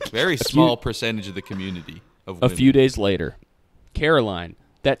 Very small percentage of the community of A women. few days later, Caroline,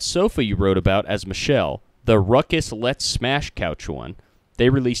 that sofa you wrote about as Michelle, the Ruckus Let's Smash couch one, they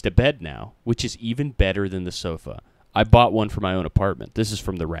released a bed now, which is even better than the sofa. I bought one for my own apartment. This is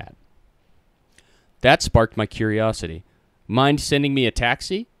from the rat. That sparked my curiosity. Mind sending me a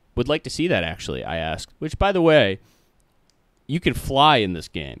taxi? Would like to see that, actually, I asked. Which, by the way, you can fly in this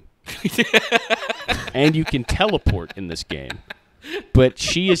game. And you can teleport in this game. But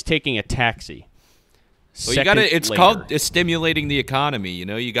she is taking a taxi. Well, you gotta. It's called stimulating the economy. You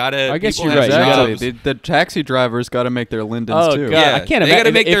know, you gotta. I guess people you're have right. jobs. The taxi drivers got to make their Lindens Oh, too. God. Yeah, I can't they imagine.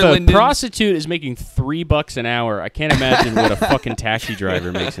 gotta make If their a Lindens. prostitute is making $3 an hour, I can't imagine what a fucking taxi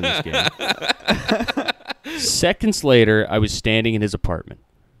driver makes in this game. Seconds later, I was standing in his apartment.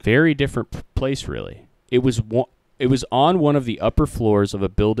 Very different place, really. It was on one of the upper floors of a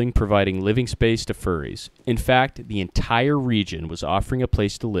building providing living space to furries. In fact, the entire region was offering a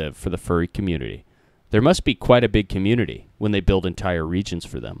place to live for the furry community. There must be quite a big community when they build entire regions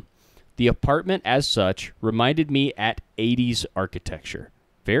for them. The apartment, as such, reminded me at 80s architecture.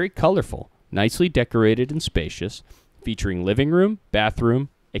 Very colorful, nicely decorated and spacious, featuring living room, bathroom,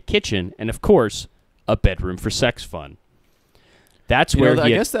 a kitchen, and of course, a bedroom for sex fun. That's where I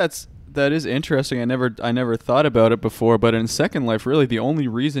guess that is interesting. I never thought about it before, but in Second Life, really the only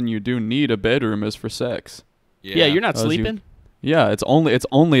reason you do need a bedroom is for sex. Yeah, you're not Oh, sleeping? Yeah, it's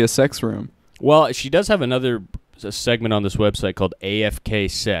only a sex room. Well, she does have another segment on this website called AFK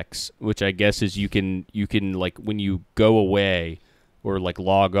Sex, which I guess is you can like when you go away or like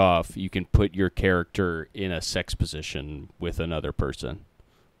log off, you can put your character in a sex position with another person,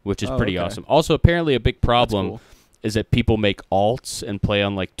 which is pretty awesome. Also, apparently a big problem is that people make alts and play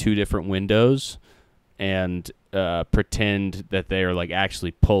on like 2 different windows and pretend that they are like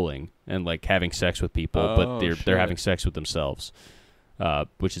actually pulling and like having sex with people, but they're having sex with themselves.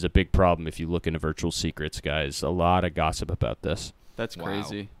 Which is a big problem if you look into Virtual Secrets, guys. A lot of gossip about this. That's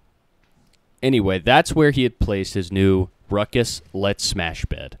crazy. Anyway, that's where he had placed his new Ruckus Let's Smash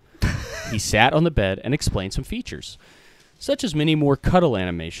bed. He sat on the bed and explained some features, such as many more cuddle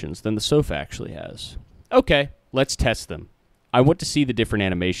animations than the sofa actually has. Okay, let's test them. I want to see the different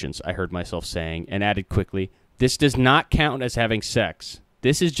animations, I heard myself saying, and added quickly, this does not count as having sex.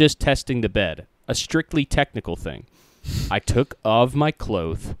 This is just testing the bed, a strictly technical thing. I took off my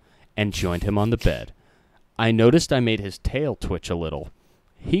clothes and joined him on the bed. I noticed I made his tail twitch a little.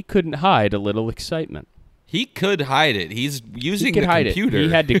 He couldn't hide a little excitement. He could hide it. He's using the computer. He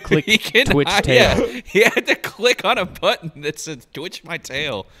had to click Twitch tail. Yeah, he had to click on a button that said Twitch my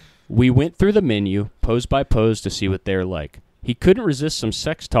tail. We went through the menu, pose by pose, to see what they're like. He couldn't resist some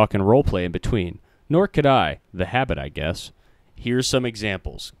sex talk and roleplay in between. Nor could I. The habit, I guess. Here's some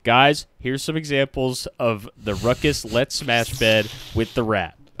examples. Guys, here's some examples of the Ruckus Let's Smash bed with the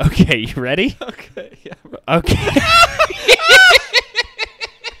rat. Okay, you ready? Okay, yeah. Okay.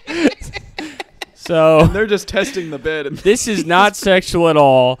 So And they're just testing the bed. And this is not sexual at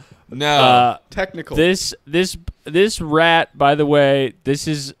all. No. technical. This rat, by the way,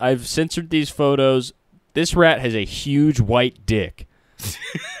 I've censored these photos. This rat has a huge white dick.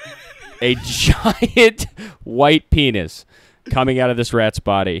 A giant white penis coming out of this rat's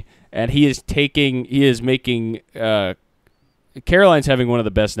body, and he is making Caroline's having one of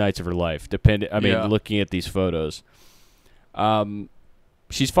the best nights of her life. Looking at these photos,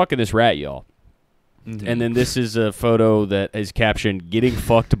 she's fucking this rat, y'all. Mm-hmm. And then this is a photo that is captioned "Getting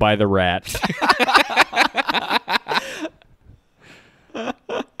fucked by the rat."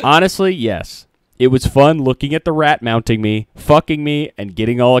 Honestly, yes. It was fun looking at the rat mounting me, fucking me, and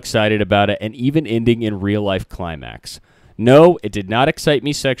getting all excited about it, and even ending in real-life climax. No, it did not excite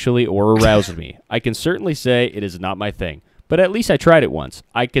me sexually or arouse me. I can certainly say it is not my thing, but at least I tried it once.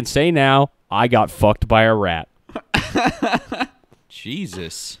 I can say now, I got fucked by a rat.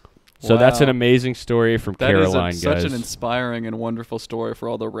 Jesus. So that's an amazing story from Caroline, guys. That is such an inspiring and wonderful story for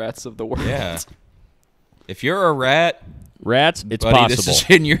all the rats of the world. Yeah. If you're a rat... Rats, it's buddy, possible. This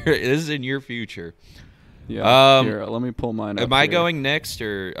is in your future. Yeah. Here, let me pull mine up. Am I going next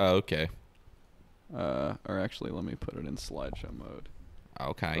or? Oh, okay. Or actually, let me put it in slideshow mode.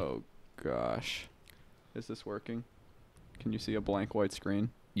 Okay. Oh gosh, is this working? Can you see a blank white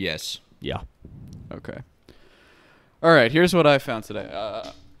screen? Yes. Yeah. Okay. All right. Here's what I found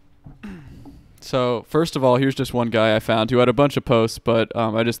today. So first of all, here's just one guy I found who had a bunch of posts, but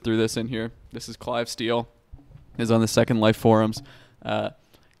I just threw this in here. This is Clive Steele. Is on the Second Life forums.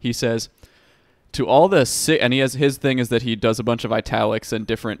 He says, to all the and he has his thing is that he does a bunch of italics and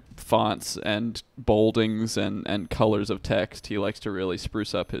different fonts and boldings and colors of text. He likes to really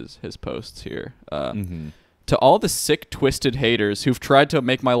spruce up his posts here. To all the sick, twisted haters who've tried to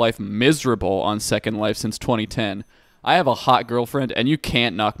make my life miserable on Second Life since 2010, I have a hot girlfriend and you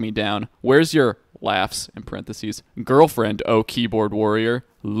can't knock me down. Where's your laughs, in parentheses, girlfriend, oh keyboard warrior?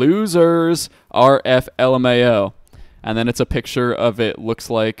 Losers, RFLMAO. And then it's a picture of it looks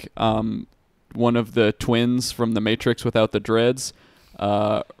like one of the twins from The Matrix without the dreads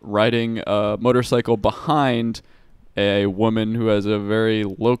riding a motorcycle behind a woman who has a very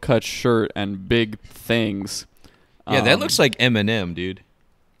low-cut shirt and big things. Yeah, that looks like Eminem, dude.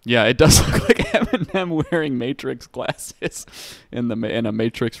 Yeah, it does look like Eminem wearing Matrix glasses in a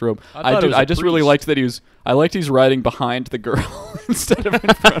Matrix robe. I just really liked that he's riding behind the girl instead of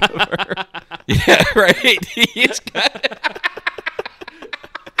in front of her. Yeah, right. He's got.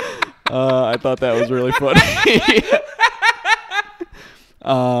 I thought that was really funny.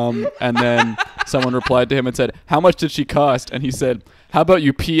 And then someone replied to him and said, "How much did she cost?" And he said, "How about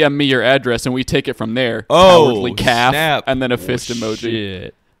you PM me your address and we take it from there." Oh, cowardly calf, snap. and then a fist emoji.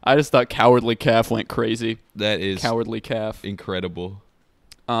 Shit. I just thought cowardly calf went crazy. That is Cowardly calf. incredible.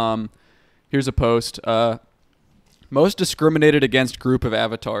 Here's a post. Most discriminated against group of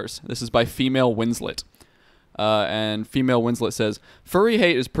avatars. This is by Female Winslet. And Female Winslet says, furry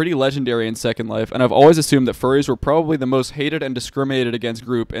hate is pretty legendary in Second Life, and I've always assumed that furries were probably the most hated and discriminated against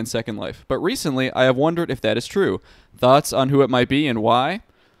group in Second Life. But recently, I have wondered if that is true. Thoughts on who it might be and why?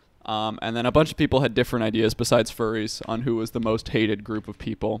 And then a bunch of people had different ideas besides furries on who was the most hated group of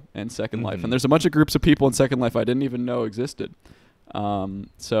people in Second Life. And there's a bunch of groups of people in Second Life I didn't even know existed.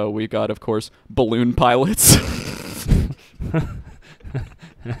 So we got, of course, balloon pilots.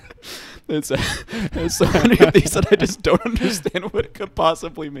 There's so many of these that I just don't understand what it could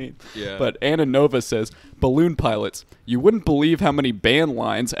possibly mean. Yeah. But Anna Nova says, balloon pilots, you wouldn't believe how many ban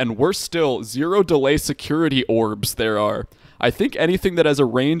lines and worse still, zero delay security orbs there are. I think anything that has a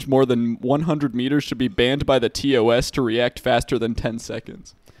range more than 100 meters should be banned by the TOS to react faster than 10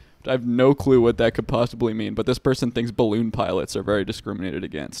 seconds. I have no clue what that could possibly mean, but this person thinks balloon pilots are very discriminated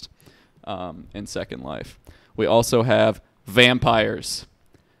against in Second Life. We also have vampires.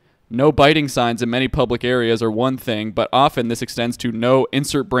 No biting signs in many public areas are one thing, but often this extends to no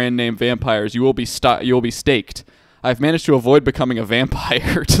insert brand name vampires. You will be staked. I've managed to avoid becoming a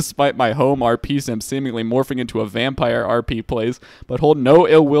vampire despite my home RP sim seemingly morphing into a vampire RP place, but hold no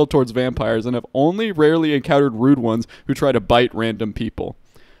ill will towards vampires and have only rarely encountered rude ones who try to bite random people.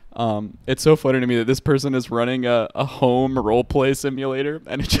 It's so funny to me that this person is running a home roleplay simulator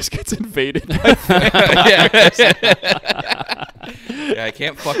and it just gets invaded by Yeah, I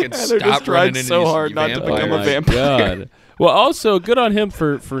can't fucking they're stop just running trying into so these hard not to vampires. become a vampire. God. Well, also good on him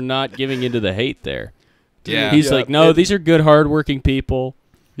for not giving into the hate there. Yeah. He's like, no, these are good, hardworking people.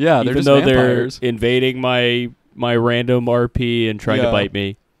 Yeah, they're even just though vampires. they're invading my random RP and trying to bite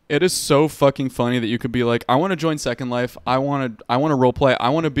me. It is so fucking funny that you could be like, I want to join Second Life. I want to roleplay. I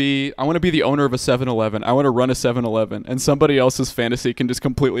want to be the owner of a 7-Eleven. I want to run a 7-Eleven, and somebody else's fantasy can just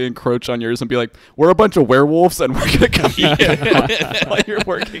completely encroach on yours and be like, we're a bunch of werewolves and we're gonna come while you're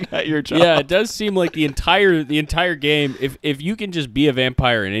working at your job. Yeah, it does seem like the entire game. If you can just be a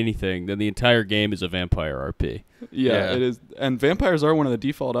vampire in anything, then the entire game is a vampire RP. Yeah, it is. And vampires are one of the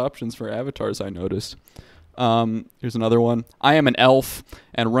default options for avatars, I noticed. Here's another one. I am an elf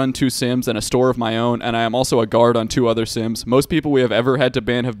and run 2 sims and a store of my own, and I am also a guard on 2 other sims. Most people we have ever had to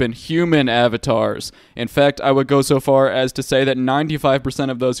ban have been human avatars. In fact, I would go so far as to say that 95%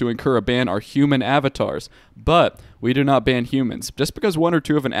 of those who incur a ban are human avatars. But we do not ban humans. Just because 1 or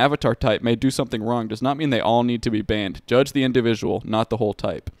 2 of an avatar type may do something wrong does not mean they all need to be banned. Judge the individual, not the whole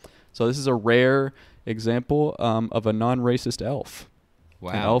type. So this is a rare example of a non-racist elf.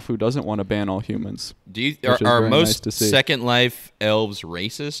 Wow. An elf who doesn't want to ban all humans. Are most Second Life elves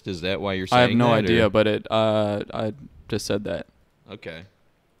racist? Is that why you're saying that? I have no idea, or? but I just said that. Okay.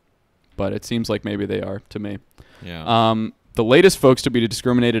 But it seems like maybe they are to me. Yeah. The latest folks to be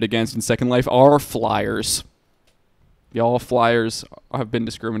discriminated against in Second Life are flyers. Y'all flyers have been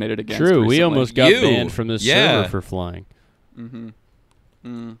discriminated against. True, recently. we almost got banned from the Yeah. server for flying.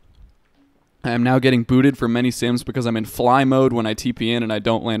 I am now getting booted from many sims because I'm in fly mode when I TP in and I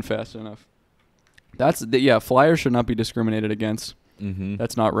don't land fast enough. Flyers should not be discriminated against. Mm-hmm.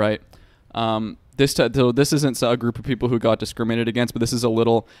 That's not right. This isn't a group of people who got discriminated against, but this is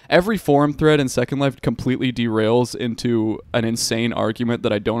every forum thread in Second Life completely derails into an insane argument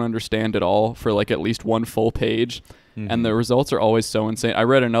that I don't understand at all for like at least one full page. Mm-hmm. And the results are always so insane.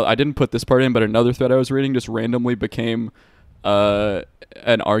 I didn't put this part in, but another thread I was reading just randomly became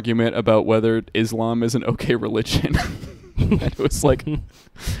an argument about whether Islam is an okay religion. And it was like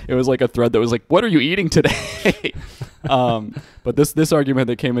a thread that was like, what are you eating today? But this argument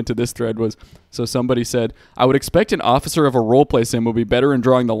that came into this thread was, so somebody said, I would expect an officer of a roleplay sim would be better in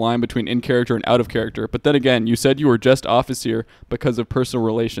drawing the line between in character and out of character. But then again, you said you were just officer because of personal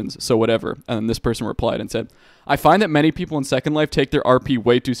relations, so whatever. And then this person replied and said, I find that many people in Second Life take their RP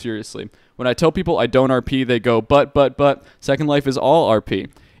way too seriously. When I tell people I don't RP, they go, but, Second Life is all RP.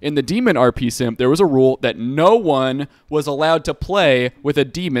 In the demon RP sim, there was a rule that no one was allowed to play with a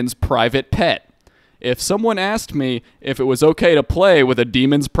demon's private pet. If someone asked me if it was okay to play with a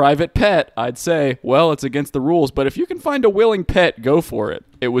demon's private pet, I'd say, well, it's against the rules, but if you can find a willing pet, go for it.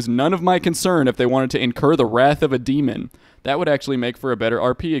 It was none of my concern if they wanted to incur the wrath of a demon. That would actually make for a better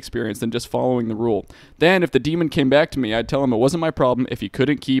RP experience than just following the rule. Then, if the demon came back to me, I'd tell him it wasn't my problem if he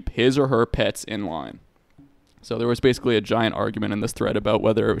couldn't keep his or her pets in line. So there was basically a giant argument in this thread about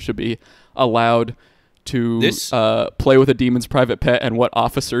whether it should be allowed to play with a demon's private pet and what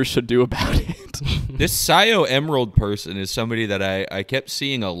officers should do about it. This Sio Emerald person is somebody that I kept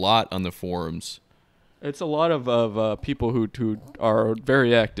seeing a lot on the forums. It's a lot of people who are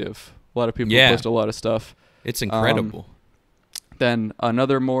very active. A lot of people who post a lot of stuff. It's incredible. Then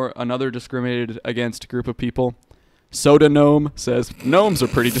another discriminated against group of people. Soda Gnome says, gnomes are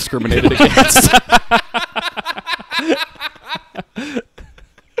pretty discriminated against.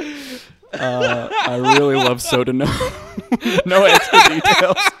 I really love Soda Gnome. No extra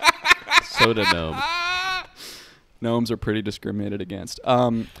details. Soda Gnome. Gnomes are pretty discriminated against.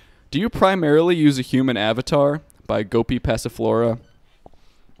 Do you primarily use a human avatar? By Gopi Passiflora.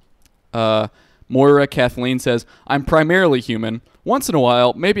 Moira Kathleen says, I'm primarily human. Once in a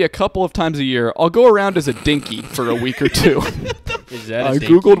while, maybe a couple of times a year, I'll go around as a dinky for a week or two. Is that I a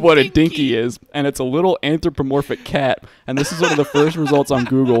googled what a dinky is, and it's a little anthropomorphic cat. And this is one of the first results on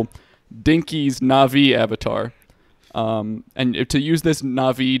Google. Dinky's Na'vi avatar. And to use this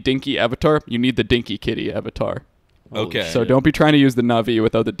Na'vi dinky avatar, you need the dinky kitty avatar. Okay. So don't be trying to use the Na'vi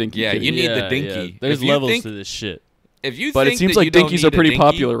without the dinky kitty. you need the dinky. Yeah. There's If you levels think- to this shit. If you But think it seems that like you don't dinkies need are a pretty dinky-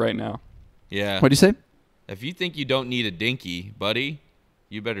 popular right now. Yeah. What'd you say? If you think you don't need a dinky, buddy,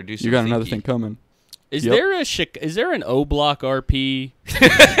 you better do some You got another thinky. thing coming. Is Yep. is there an O Block RP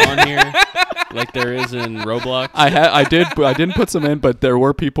on here like there is in Roblox? I didn't put some in, but there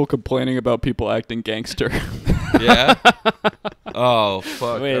were people complaining about people acting gangster. Yeah? Oh,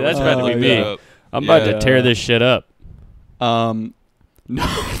 fuck. Wait, I that's was about to looking be that me. up. I'm about Yeah. to tear this shit up. No.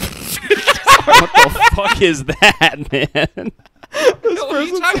 What the fuck is that, man? What are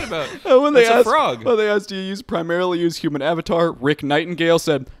you talking about? When That's they a asked, frog. When they asked, do you primarily use human avatar? Rick Nightingale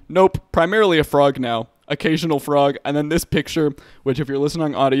said, nope, primarily a frog now. Occasional frog. And then this picture, which if you're listening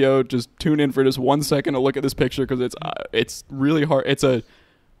on audio, just tune in for just 1 second to look at this picture because it's really hard. It's a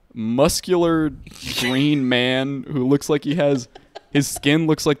muscular green man who looks like his skin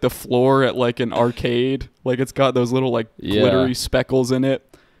looks like the floor at like an arcade. Like it's got those little like glittery speckles in it.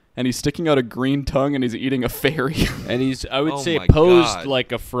 And he's sticking out a green tongue and he's eating a fairy. And he's, I would Oh say, my posed God.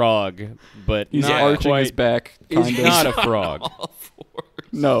 like a frog, but He's not arching quite. his back. He's Kind of. not a frog. All fours.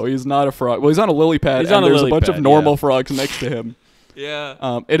 No, he's not a frog. Well, he's on a lily pad, He's and on a there's a lily bunch pad, of normal yeah. frogs next to him.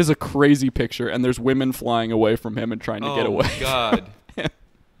 Yeah. It is a crazy picture, and there's women flying away from him and trying to get away. Oh, my God.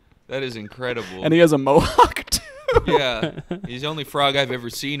 That is incredible. And he has a mohawk, too. Yeah. He's the only frog I've ever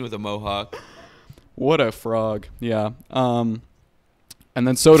seen with a mohawk. What a frog. Yeah. And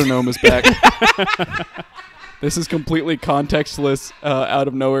then Soda Gnome is back. This is completely contextless, out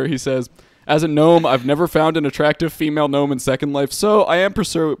of nowhere. He says, as a gnome, I've never found an attractive female gnome in Second Life, so I am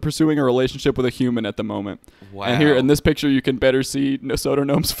pursuing a relationship with a human at the moment. Wow. And here in this picture, you can better see Soda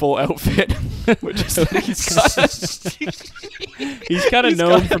Gnome's full outfit, which is He's got a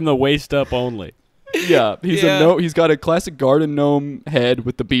gnome from the waist up only. yeah, he's Yeah. he's got a classic garden gnome head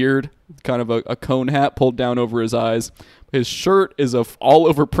with the beard, kind of a cone hat pulled down over his eyes. His shirt is a all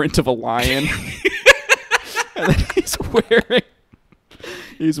over print of a lion. And then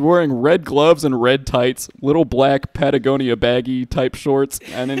he's wearing red gloves and red tights, little black Patagonia baggy type shorts,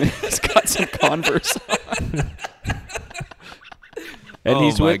 and then he's got some Converse on. And Oh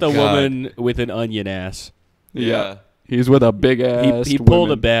he's my with a God. woman with an onion ass. Yeah. He's with a big ass. He pulled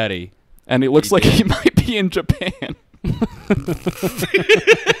woman. a baddie. And it looks He like did. he might be in Japan.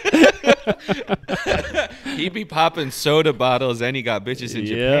 He be popping soda bottles and he got bitches in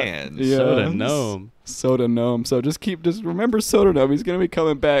Japan. Yeah. Soda gnome. Soda Gnome. So just remember Soda Gnome. He's gonna be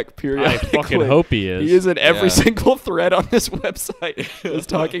coming back I periodically. fucking hope he is. He is in every Yeah. single thread on this website. Is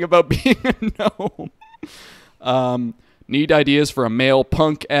talking about being a gnome. Need ideas for a male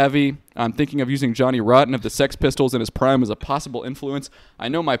punk Avi? I'm thinking of using Johnny Rotten of the Sex Pistols in his prime as a possible influence. I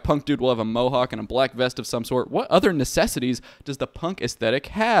know my punk dude will have a mohawk and a black vest of some sort. What other necessities does the punk aesthetic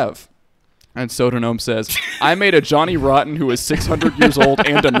have? And Soda Gnome says, I made a Johnny Rotten who is 600 years old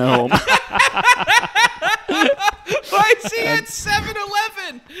and a gnome. Why is he at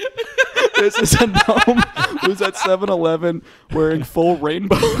 7-Eleven? This is a gnome who's at 7-Eleven wearing full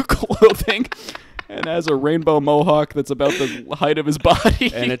rainbow clothing and has a rainbow mohawk that's about the height of his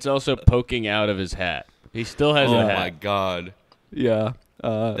body. And it's also poking out of his hat. He still has Oh a my hat. God. Yeah.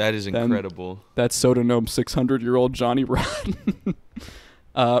 That is then incredible. That's Soda Gnome 600-year-old Johnny Rotten.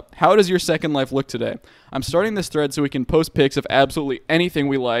 How does your Second Life look today? I'm starting this thread so we can post pics of absolutely anything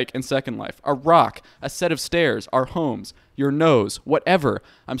we like in Second Life. A rock, a set of stairs, our homes, your nose, whatever.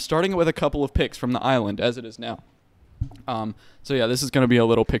 I'm starting it with a couple of pics from the island as it is now. So yeah, this is going to be a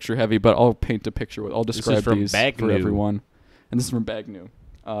little picture heavy, but I'll paint a picture. I'll describe from these Bagnu. for everyone. And this is from Bagnu.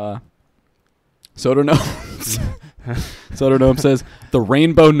 Soda Gnome. Soda Gnome says, the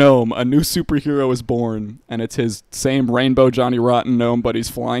Rainbow Gnome, a new superhero is born. And it's his same Rainbow Johnny Rotten gnome, but he's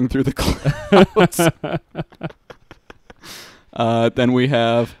flying through the clouds. Then we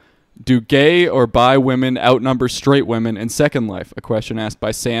have, do gay or bi women outnumber straight women in Second Life? A question asked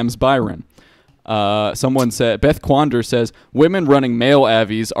by Sam's Byron. Someone said, Beth Quander says, women running male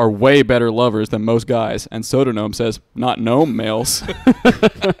avies are way better lovers than most guys. And Soda Gnome says, not gnome males.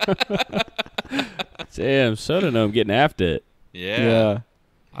 Damn, Soda Gnome getting after it. Yeah.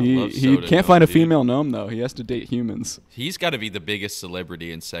 I He love he Soda can't Gnome, find a dude. female gnome, though. He has to date humans. He's got to be the biggest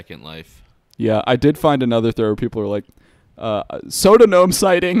celebrity in Second Life. Yeah, I did find another thread where people are like, Soda Gnome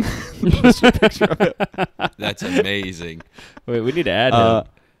sighting. Just a picture of it. That's amazing. Wait, we need to add him.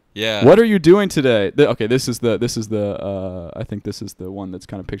 Yeah. What are you doing today? Okay, this is the I think this is the one that's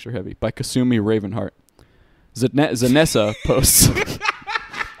kind of picture heavy by Kasumi Ravenheart. Zanessa posts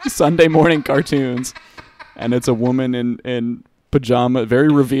Sunday morning cartoons, and it's a woman in pajama, very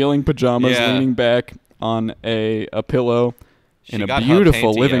revealing pajamas, leaning back on a pillow in a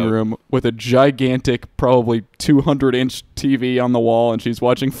beautiful living room with a gigantic, probably 200-inch TV on the wall, and she's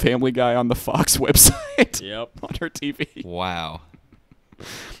watching Family Guy on the Fox website. On her TV. Wow.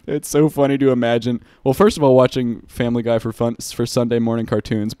 It's so funny to imagine. Well, first of all, watching Family Guy for Sunday morning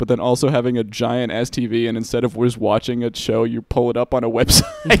cartoons, but then also having a giant ass TV, and instead of just watching a show, you pull it up on a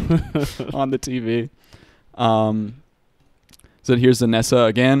website on the TV. So here's Zanessa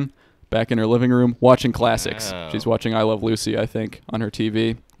again, back in her living room, watching classics. Wow. She's watching I Love Lucy, I think, on her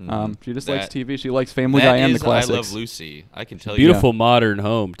TV. She just likes TV. She likes Family Guy and the classics. I Love Lucy. I can tell you. Beautiful modern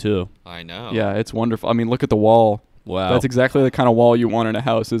home, too. I know. Yeah, it's wonderful. I mean, look at the wall. Wow. That's exactly the kind of wall you want in a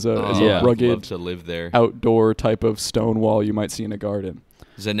house, is a rugged, love to live there. outdoor type of stone wall you might see in a garden.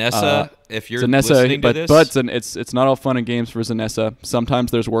 Zanessa, if you're listening to this. But it's not all fun and games for Zanessa.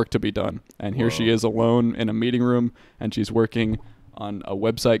 Sometimes there's work to be done. And here she is alone in a meeting room, and she's working on a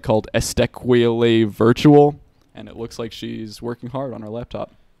website called Estequile Virtual, and it looks like she's working hard on her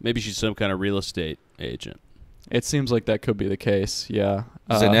laptop. Maybe she's some kind of real estate agent. It seems like that could be the case, yeah.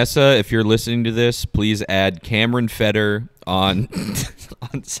 Zanessa, if you're listening to this, please add Cameron Feder on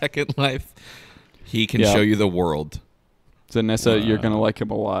on Second Life. He can show you the world. Zanessa, you're going to like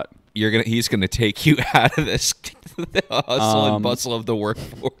him a lot. He's gonna take you out of this the hustle and bustle of the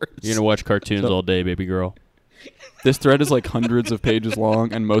workforce. You're gonna watch cartoons all day, baby girl. This thread is like hundreds of pages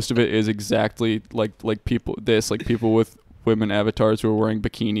long, and most of it is exactly like people with women avatars who are wearing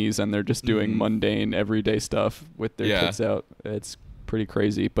bikinis, and they're just doing mundane everyday stuff with their tits out. It's pretty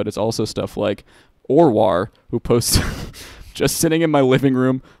crazy, but it's also stuff like Orwar, who posts just sitting in my living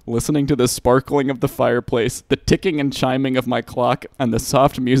room, listening to the sparkling of the fireplace, the ticking and chiming of my clock, and the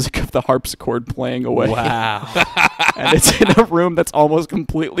soft music of the harpsichord playing away. Wow. And it's in a room that's almost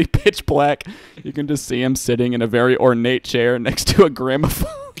completely pitch black. You can just see him sitting in a very ornate chair next to a gramophone.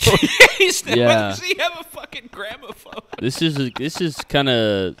 Why does he have a fucking gramophone? This is kind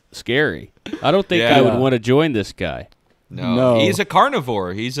of scary. I don't think I would want to join this guy. No, he's a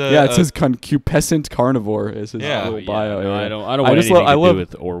carnivore. He's a it says concupiscent carnivore is his little bio. No, I don't want anything to do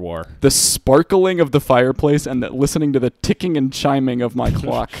with Orwar. The sparkling of the fireplace and listening to the ticking and chiming of my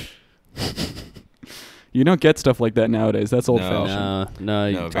clock. You don't get stuff like that nowadays. That's old-fashioned.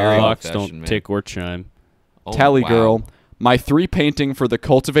 No, clocks don't tick or chime. Tally Girl. My 3 painting for the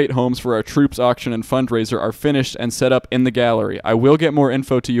Cultivate Homes for Our Troops auction and fundraiser are finished and set up in the gallery. I will get more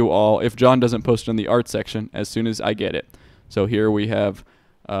info to you all if John doesn't post it in the art section as soon as I get it. So here we have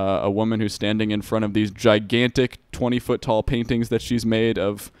a woman who's standing in front of these gigantic 20-foot-tall paintings that she's made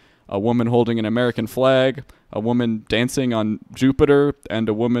of a woman holding an American flag, a woman dancing on Jupiter, and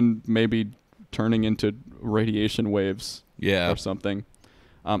a woman maybe turning into radiation waves or something.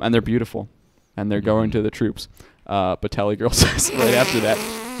 And they're beautiful, and they're going to the troops. But Tally Girl says right after that,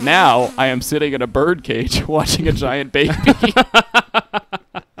 now I am sitting in a bird cage watching a giant baby.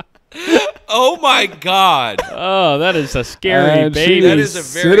 Oh my God! Oh, that is a scary baby. That is a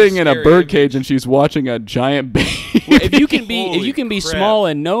very sitting in a bird cage, and she's watching a giant baby. If you can be small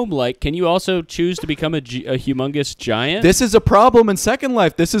and gnome-like, can you also choose to become a humongous giant? This is a problem in Second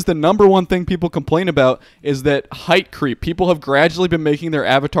Life. This is the number one thing people complain about, is that height creep. People have gradually been making their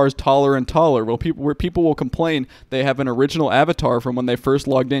avatars taller and taller. Where people will complain they have an original avatar from when they first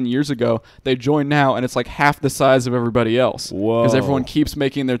logged in years ago. They join now, and it's like half the size of everybody else. Whoa! Because everyone keeps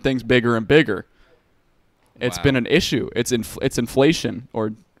making their things bigger and bigger. It's been an issue. It's inflation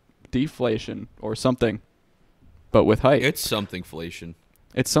or deflation or something, but with height. It's something-flation.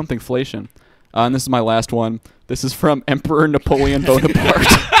 It's something-flation. And this is my last one. This is from Emperor Napoleon Bonaparte.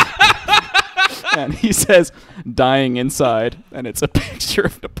 And he says, dying inside. And it's a picture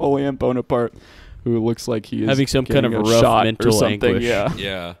of Napoleon Bonaparte who looks like he is having some kind of rough shot mental anguish.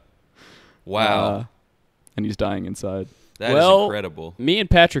 Yeah. Wow. And he's dying inside. That is incredible. Me and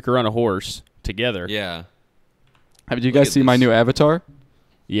Patrick are on a horse together. Yeah. Did you guys see my new avatar?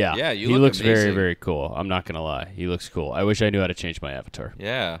 Yeah. Yeah, he looks very, very cool. I'm not going to lie. He looks cool. I wish I knew how to change my avatar.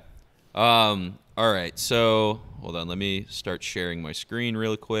 Yeah. All right. So, hold on. Let me start sharing my screen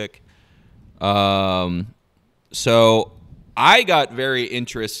real quick. So, I got very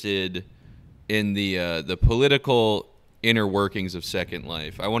interested in the political inner workings of Second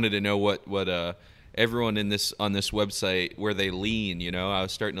Life. I wanted to know what everyone on this website, where they lean, I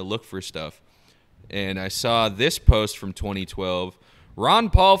was starting to look for stuff. And I saw this post from 2012. Ron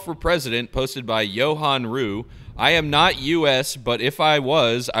Paul for president, posted by Johan Rue. I am not U.S., but if I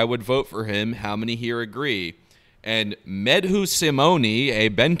was, I would vote for him. How many here agree? And Medhu Simoni, a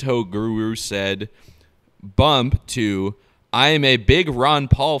bento guru, said, bump to, I am a big Ron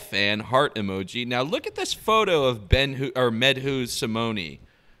Paul fan, heart emoji. Now look at this photo of Medhu Simoni.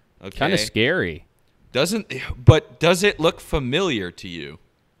 Okay. Kind of scary. Does it look familiar to you?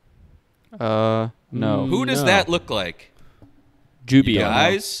 No. Who does that look like? Jubio.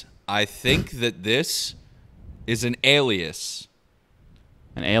 Guys, I think that this is an alias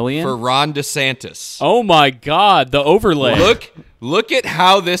An alien? for Ron DeSantis. Oh my God, the overlay. Look at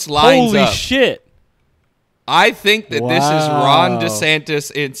how this lines Holy up. shit. I think that this is Ron Wow.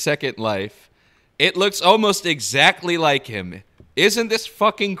 DeSantis in Second Life. It looks almost exactly like him. Isn't this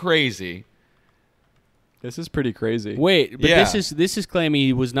fucking crazy? This is pretty crazy. Wait, but Yeah. this is claiming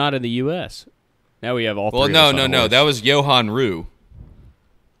he was not in the U.S. Now we have all Well, three. no. of us on a horse. That was Johan Rue.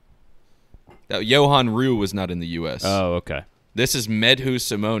 Johan Rue was not in the U.S. Oh, okay. This is Medhu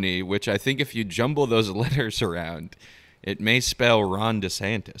Simoni, which I think if you jumble those letters around, it may spell Ron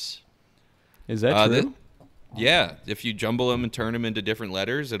DeSantis. Is that true? Yeah, if you jumble them and turn them into different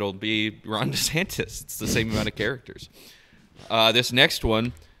letters, it'll be Ron DeSantis. It's the same amount of characters. This next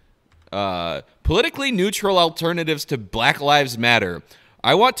one, politically neutral alternatives to Black Lives Matter.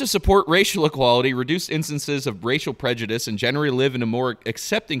 I want to support racial equality, reduce instances of racial prejudice, and generally live in a more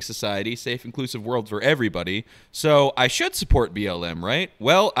accepting society, safe, inclusive world for everybody. So I should support BLM, right?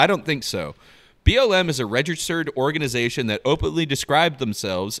 Well, I don't think so. BLM is a registered organization that openly described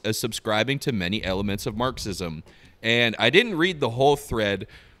themselves as subscribing to many elements of Marxism. And I didn't read the whole thread,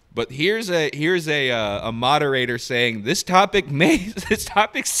 but here's a moderator saying this topic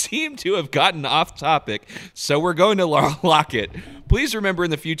seemed to have gotten off topic, so we're going to lock it. Please remember in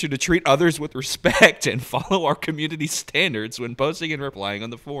the future to treat others with respect and follow our community standards when posting and replying on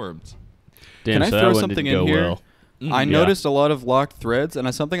the forums. Damn, Can I so that throw one something didn't in go here? well. I Yeah. noticed a lot of locked threads,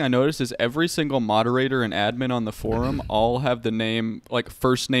 and something I noticed is every single moderator and admin on the forum all have the name, like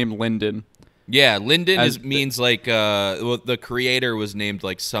first name Lyndon. Yeah, Lyndon means like the creator was named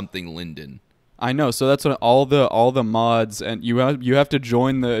like something Lyndon. I know, so that's what all the mods, and you have to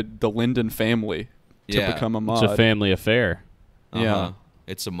join the Lyndon family to Yeah. become a It's mod. a family affair. Yeah,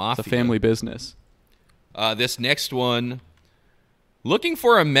 It's a mafia. it's a family business. This next one, looking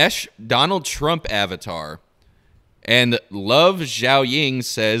for a mesh Donald Trump avatar. And Love Xiaoying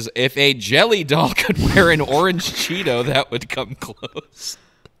says, if a jelly doll could wear an orange Cheeto, that would come close.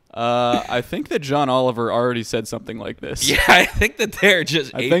 I think that John Oliver already said something like this. Yeah, I think that they're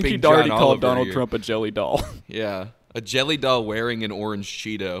just I aping think he'd John already called Oliver Donald here. Trump a jelly doll. Yeah, a jelly doll wearing an orange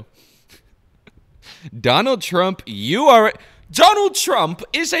Cheeto. Donald Trump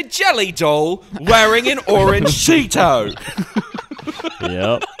is a jelly doll wearing an orange Cheeto.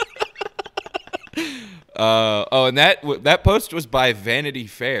 Yep. And that post was by Vanity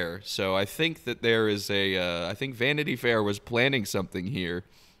Fair, so I think that there is I think Vanity Fair was planning something here.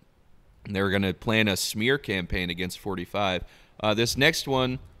 And they were going to plan a smear campaign against 45. This next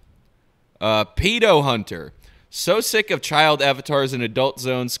one, Pedo Hunter. So sick of child avatars in adult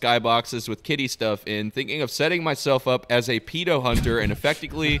zone skyboxes with kitty stuff in, thinking of setting myself up as a pedo hunter and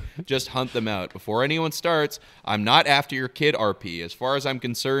effectively just hunt them out. Before anyone starts, I'm not after your kid, RP. As far as I'm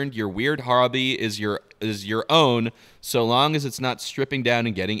concerned, your weird hobby is your own, so long as it's not stripping down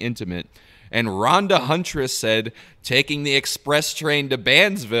and getting intimate. And Rhonda Huntress said, taking the express train to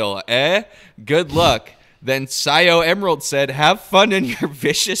Bandsville, eh? Good luck. Then Sayo Emerald said, have fun in your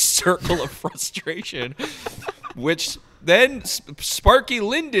vicious circle of frustration. Which then Sparky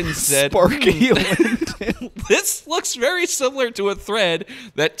Linden said, Sparky Linden. this looks very similar to a thread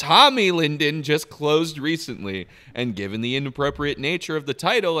that Tommy Linden just closed recently. And given the inappropriate nature of the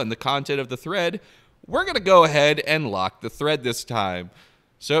title and the content of the thread, we're going to go ahead and lock the thread this time.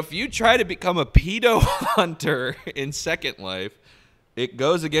 So if you try to become a pedo hunter in Second Life, it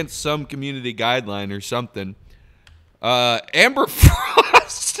goes against some community guideline or something. Amber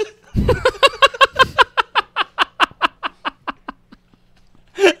Frost.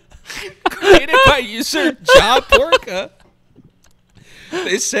 Created by user Ja Porca.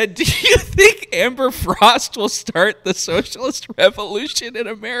 They said, do you think Amber Frost will start the socialist revolution in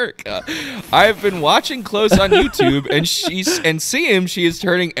America? I've been watching close on YouTube, and she is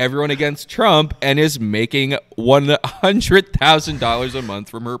turning everyone against Trump and is making $100,000 a month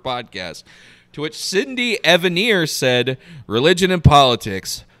from her podcast. To which Cindy Evanier said, religion and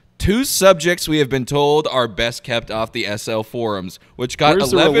politics. Two subjects we have been told are best kept off the SL forums, which got Where's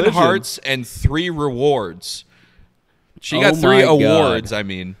the 11 religion? hearts and 3 rewards. She got 3 awards, I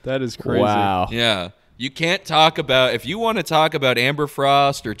mean. That is crazy. Wow. Yeah. You can't talk about, if you want to talk about Amber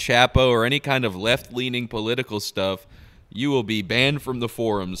Frost or Chapo or any kind of left-leaning political stuff, you will be banned from the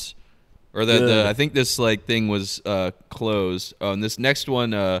forums. Or I think this thing was closed. Oh, and this next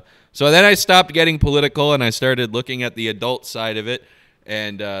one, so then I stopped getting political and I started looking at the adult side of it.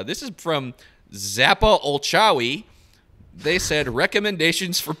 And this is from Zappa Olchawi. They said,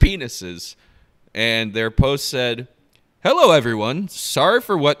 recommendations for penises. And their post said, hello, everyone. Sorry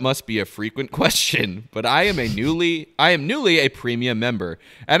for what must be a frequent question, but I am newly a premium member,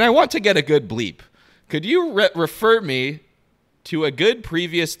 and I want to get a good bleep. Could you refer me to a good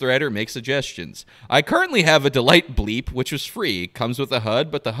previous thread or make suggestions? I currently have a Delight bleep, which was free. Comes with a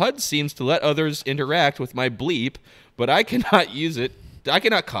HUD, but the HUD seems to let others interact with my bleep, but I cannot use it. I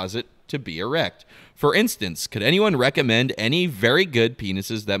cannot cause it to be erect. For instance, could anyone recommend any very good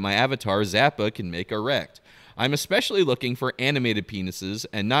penises that my avatar Zappa can make erect? I'm especially looking for animated penises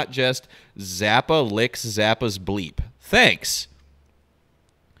and not just Zappa licks Zappa's bleep. Thanks.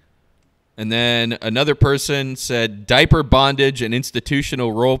 And then another person said, diaper bondage and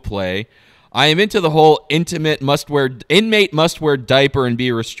institutional role play. I am into the whole inmate must wear diaper and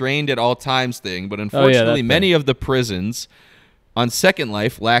be restrained at all times thing, but unfortunately many of the prisons on Second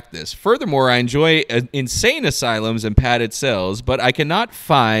Life lack this. Furthermore, I enjoy insane asylums and padded cells, but I cannot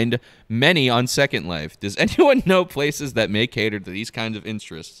find many on Second Life. Does anyone know places that may cater to these kinds of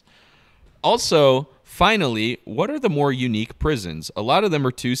interests? Also, finally, what are the more unique prisons? A lot of them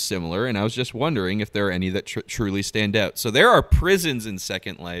are too similar, and I was just wondering if there are any that truly stand out. So there are prisons in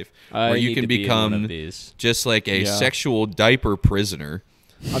Second Life where you can become just like a sexual diaper prisoner.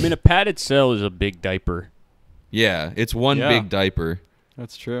 I mean, a padded cell is a big diaper. Yeah, it's one big diaper.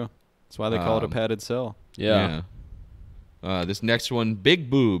 That's true. That's why they call it a padded cell. Yeah. This next one, Big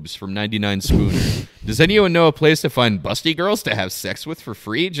Boobs from 99 Spooner. Does anyone know a place to find busty girls to have sex with for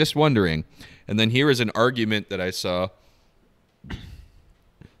free? Just wondering. And then here is an argument that I saw.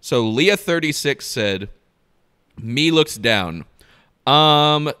 So Leah36 said, me looks down.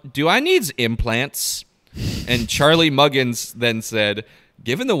 Do I needs implants? And Charlie Muggins then said,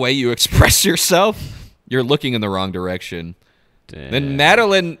 given the way you express yourself, you're looking in the wrong direction. Damn. Then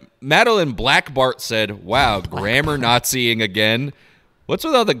Madeline Blackbart said, wow, grammar Naziing again. What's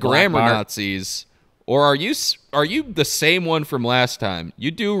with all the grammar Nazis? Or are you the same one from last time?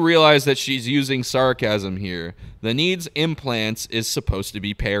 You do realize that she's using sarcasm here. The needs implants is supposed to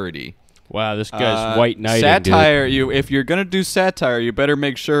be parody. Wow, this guy's white knighting. Satire, if you're going to do satire, you better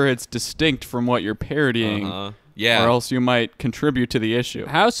make sure it's distinct from what you're parodying. Yeah. Or else you might contribute to the issue.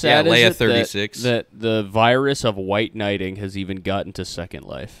 How sad is Leia it 36. that the virus of white knighting has even gotten to Second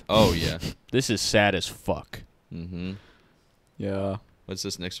Life? Oh, yeah. This is sad as fuck. Mm-hmm. Yeah. What's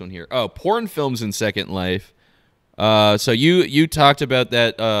this next one here? Oh, porn films in Second Life. So you talked about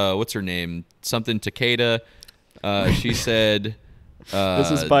that, what's her name? Something Takeda. She said...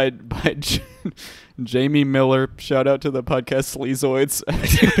 this is by Jamie Miller. Shout out to the podcast Sleazoids.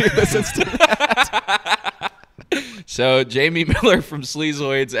 He listens to that. So Jamie Miller from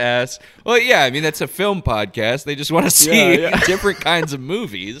Sleazoids asks, well, yeah, I mean, that's a film podcast. They just want to see different kinds of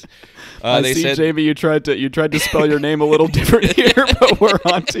movies. I see, Jamie, you tried to spell your name a little different here, but we're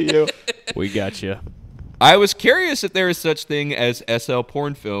on to you. We got you. I was curious if there is such thing as SL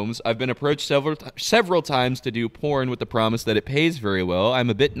porn films. I've been approached several times to do porn with the promise that it pays very well. I'm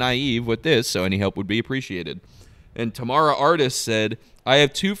a bit naive with this, so any help would be appreciated. And Tamara Artist said, I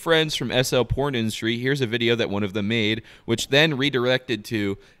have 2 friends from SL porn industry. Here's a video that one of them made, which then redirected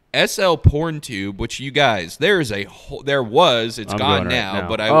to SL PornTube, which you guys, it's gone now,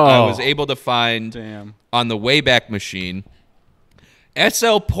 but I was able to find on the Wayback Machine,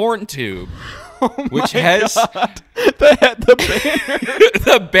 SL PornTube. Which has the banner.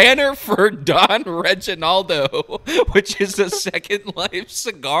 The banner for Don Reginaldo, which is a Second Life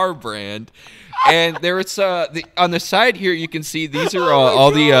cigar brand. And there's on the side here you can see these are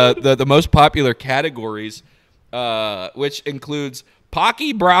all the most popular categories, which includes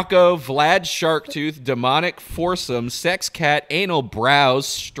Pocky Brocco, Vlad Sharktooth, Demonic Foursome, Sex Cat, Anal Browse,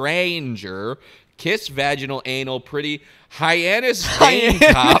 Stranger, Kiss Vaginal Anal, Pretty, Hyannis Dane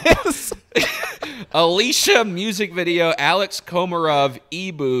Cop, Alicia Music Video, Alex Komarov,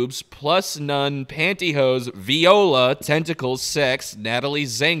 E-Boobs, Plus None, Pantyhose, Viola, Tentacles, Sex, Natalie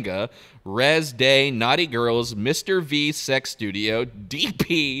Zenga, Rez Day, Naughty Girls, Mr. V Sex Studio,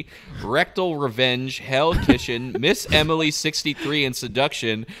 DP, Rectal Revenge, Hell Kitchen, Miss Emily 63 and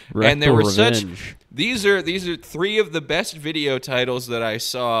Seduction, Rectal and there were Revenge. These are 3 of the best video titles that I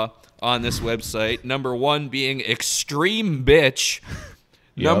saw on this website. Number 1 being Extreme Bitch.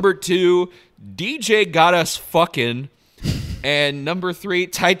 Number 2, DJ Got Us Fucking. And number 3,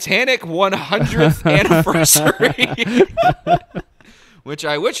 Titanic 100th anniversary. Which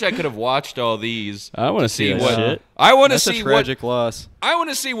I wish I could have watched all these. I want to see what shit. I want to That's see a tragic loss. I want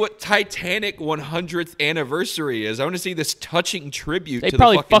to see what Titanic 100th anniversary is. I want to see this touching tribute They to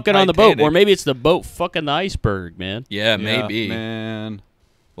probably the fucking fucking on the Titanic. boat, or maybe it's the boat fucking the iceberg, man. Yeah, maybe. Man.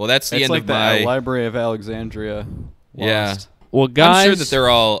 Well, that's the It's end like of the my. Library of Alexandria. Yeah. Lost. Well, guys, I'm sure that they're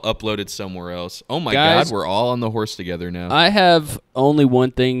all uploaded somewhere else. Oh my Guys, God, we're all on the horse together now. I have only one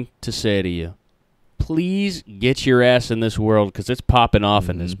thing to say to you. Please get your ass in this world because it's popping off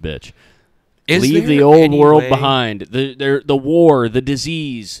in this bitch. Is Leave there the old any world way- behind. The war, the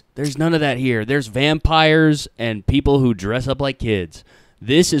disease. There's none of that here. There's vampires and people who dress up like kids.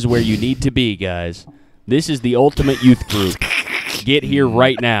 This is where you need to be, guys. This is the ultimate youth group. Get here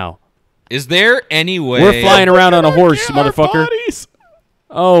right now. Is there any way We're flying around on a horse, motherfucker.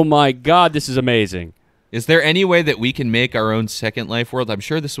 Oh my God, this is amazing. Is there any way that we can make our own Second Life world? I'm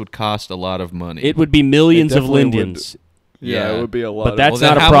sure this would cost a lot of money. It would be millions It of definitely would. Lindens, Yeah, Yeah. it would be a lot. but that's Well, then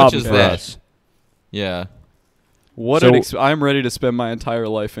not a how much problem is for that? us. Yeah. what So- I'm ready to spend my entire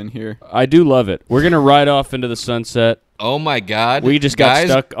life in here. I do love it. We're gonna ride off into the sunset. Oh my God. We just got Guys,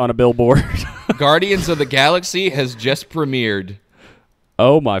 stuck on a billboard. Guardians of the Galaxy has just premiered.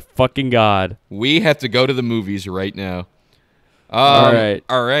 Oh my fucking God. We have to go to the movies right now. All right.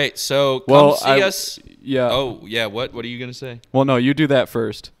 All right. So come Well, see us. Yeah. Oh, yeah. What are you going to say? Well, no, you do that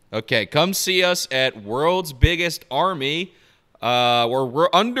first. Okay. Come see us at World's Biggest Army, or we're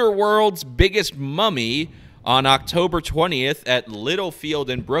Underworld's Biggest Mummy on October 20th at Littlefield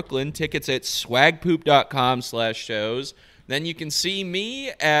in Brooklyn. Tickets at swagpoop.com/shows. Then you can see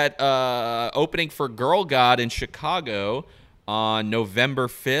me at opening for Girl God in Chicago on November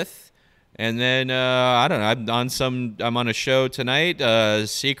 5th. And then I don't know. I'm on a show tonight,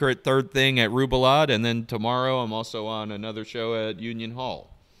 secret third thing at Rubalad, and then tomorrow I'm also on another show at Union Hall.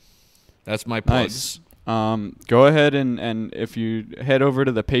 That's my plugs. Nice. Go ahead and if you head over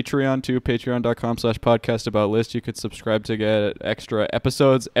to the Patreon too, patreon.com/podcastabout-list, you could subscribe to get extra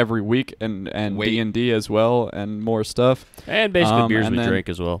episodes every week and Wait. D&D as well and more stuff. And basically beers and we then- drink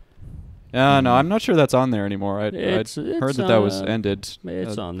as well. No, I'm not sure that's on there anymore. I'd It's heard that was ended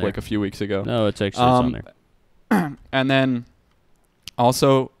it's on there. like a few weeks ago. No, it's actually it's on there. And then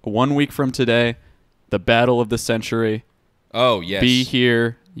also 1 week from today, the Battle of the Century. Oh, yes. Be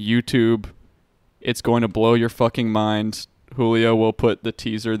here, YouTube. It's going to blow your fucking mind. Julio will put the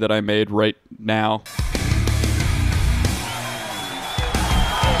teaser that I made right now.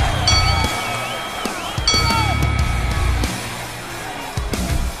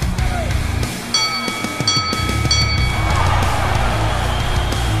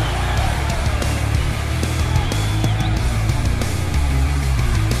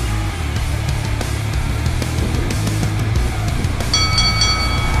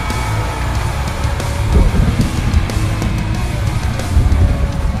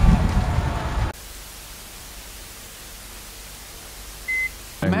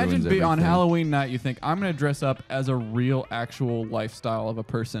 Imagine ruins on everything. Halloween night, you think, I'm going to dress up as a real, actual lifestyle of a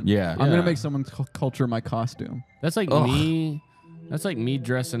person. Yeah. I'm going Yeah. to make someone culture my costume. That's like Ugh. me. That's like me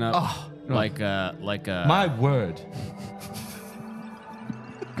dressing up like a My word.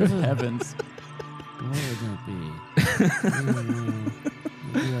 Good heavens. What would that be?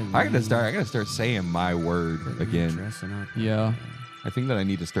 I gotta start saying my word again. Dressing up. Yeah. I think that I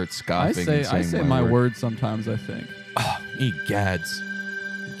need to start I scoffing and saying say my word sometimes, I think. Egads.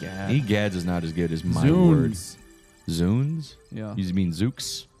 Yeah. Egads is not as good as my word. Zunes. Zunes? Yeah. You mean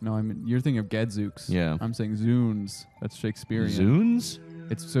Zooks? No, you're thinking of Gadzooks. Yeah. I'm saying Zunes. That's Shakespearean. Zunes?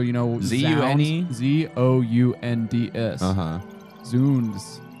 It's so you know Z-U-N-E? Zounds. Uh-huh.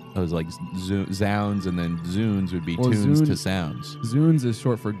 Zunes. I was like zounds, and then zunes would be Well, tunes to zune- sounds. Zunes is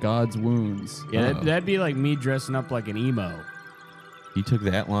short for God's wounds. Yeah, Uh-oh. that'd be like me dressing up like an emo. You took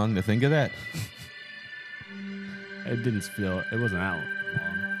that long to think of that? It didn't feel. It wasn't that long.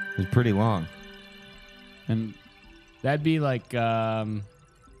 It was pretty long. And That'd be like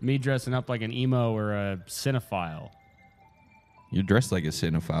me dressing up like an emo or a cinephile. You're dressed like a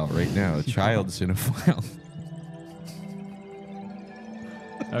cinephile right now, a child cinephile.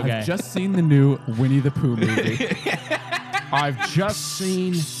 Okay. I've just seen the new Winnie the Pooh movie. I've just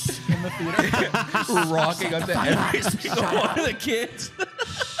seen. Rocking up to every single one of the kids.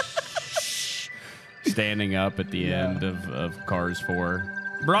 Standing up at the end of Cars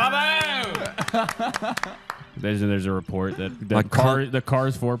 4. Bravo! There's a report that the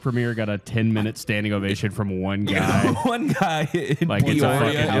Cars 4 premiere got a 10-minute standing ovation from one guy. One guy in Like it's a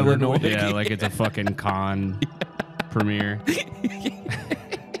Peoria, fucking Illinois. Yeah, like it's a fucking con premiere. He's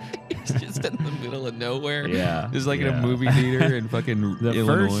just just in the middle of nowhere. Yeah. Just like in yeah. a movie theater in fucking The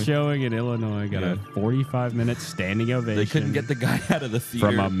Illinois. first showing in Illinois got a 45-minute standing ovation. They couldn't get the guy out of the theater.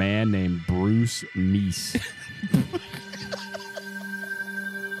 from a man named Bruce Meese,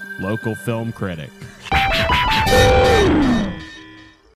 local film critic.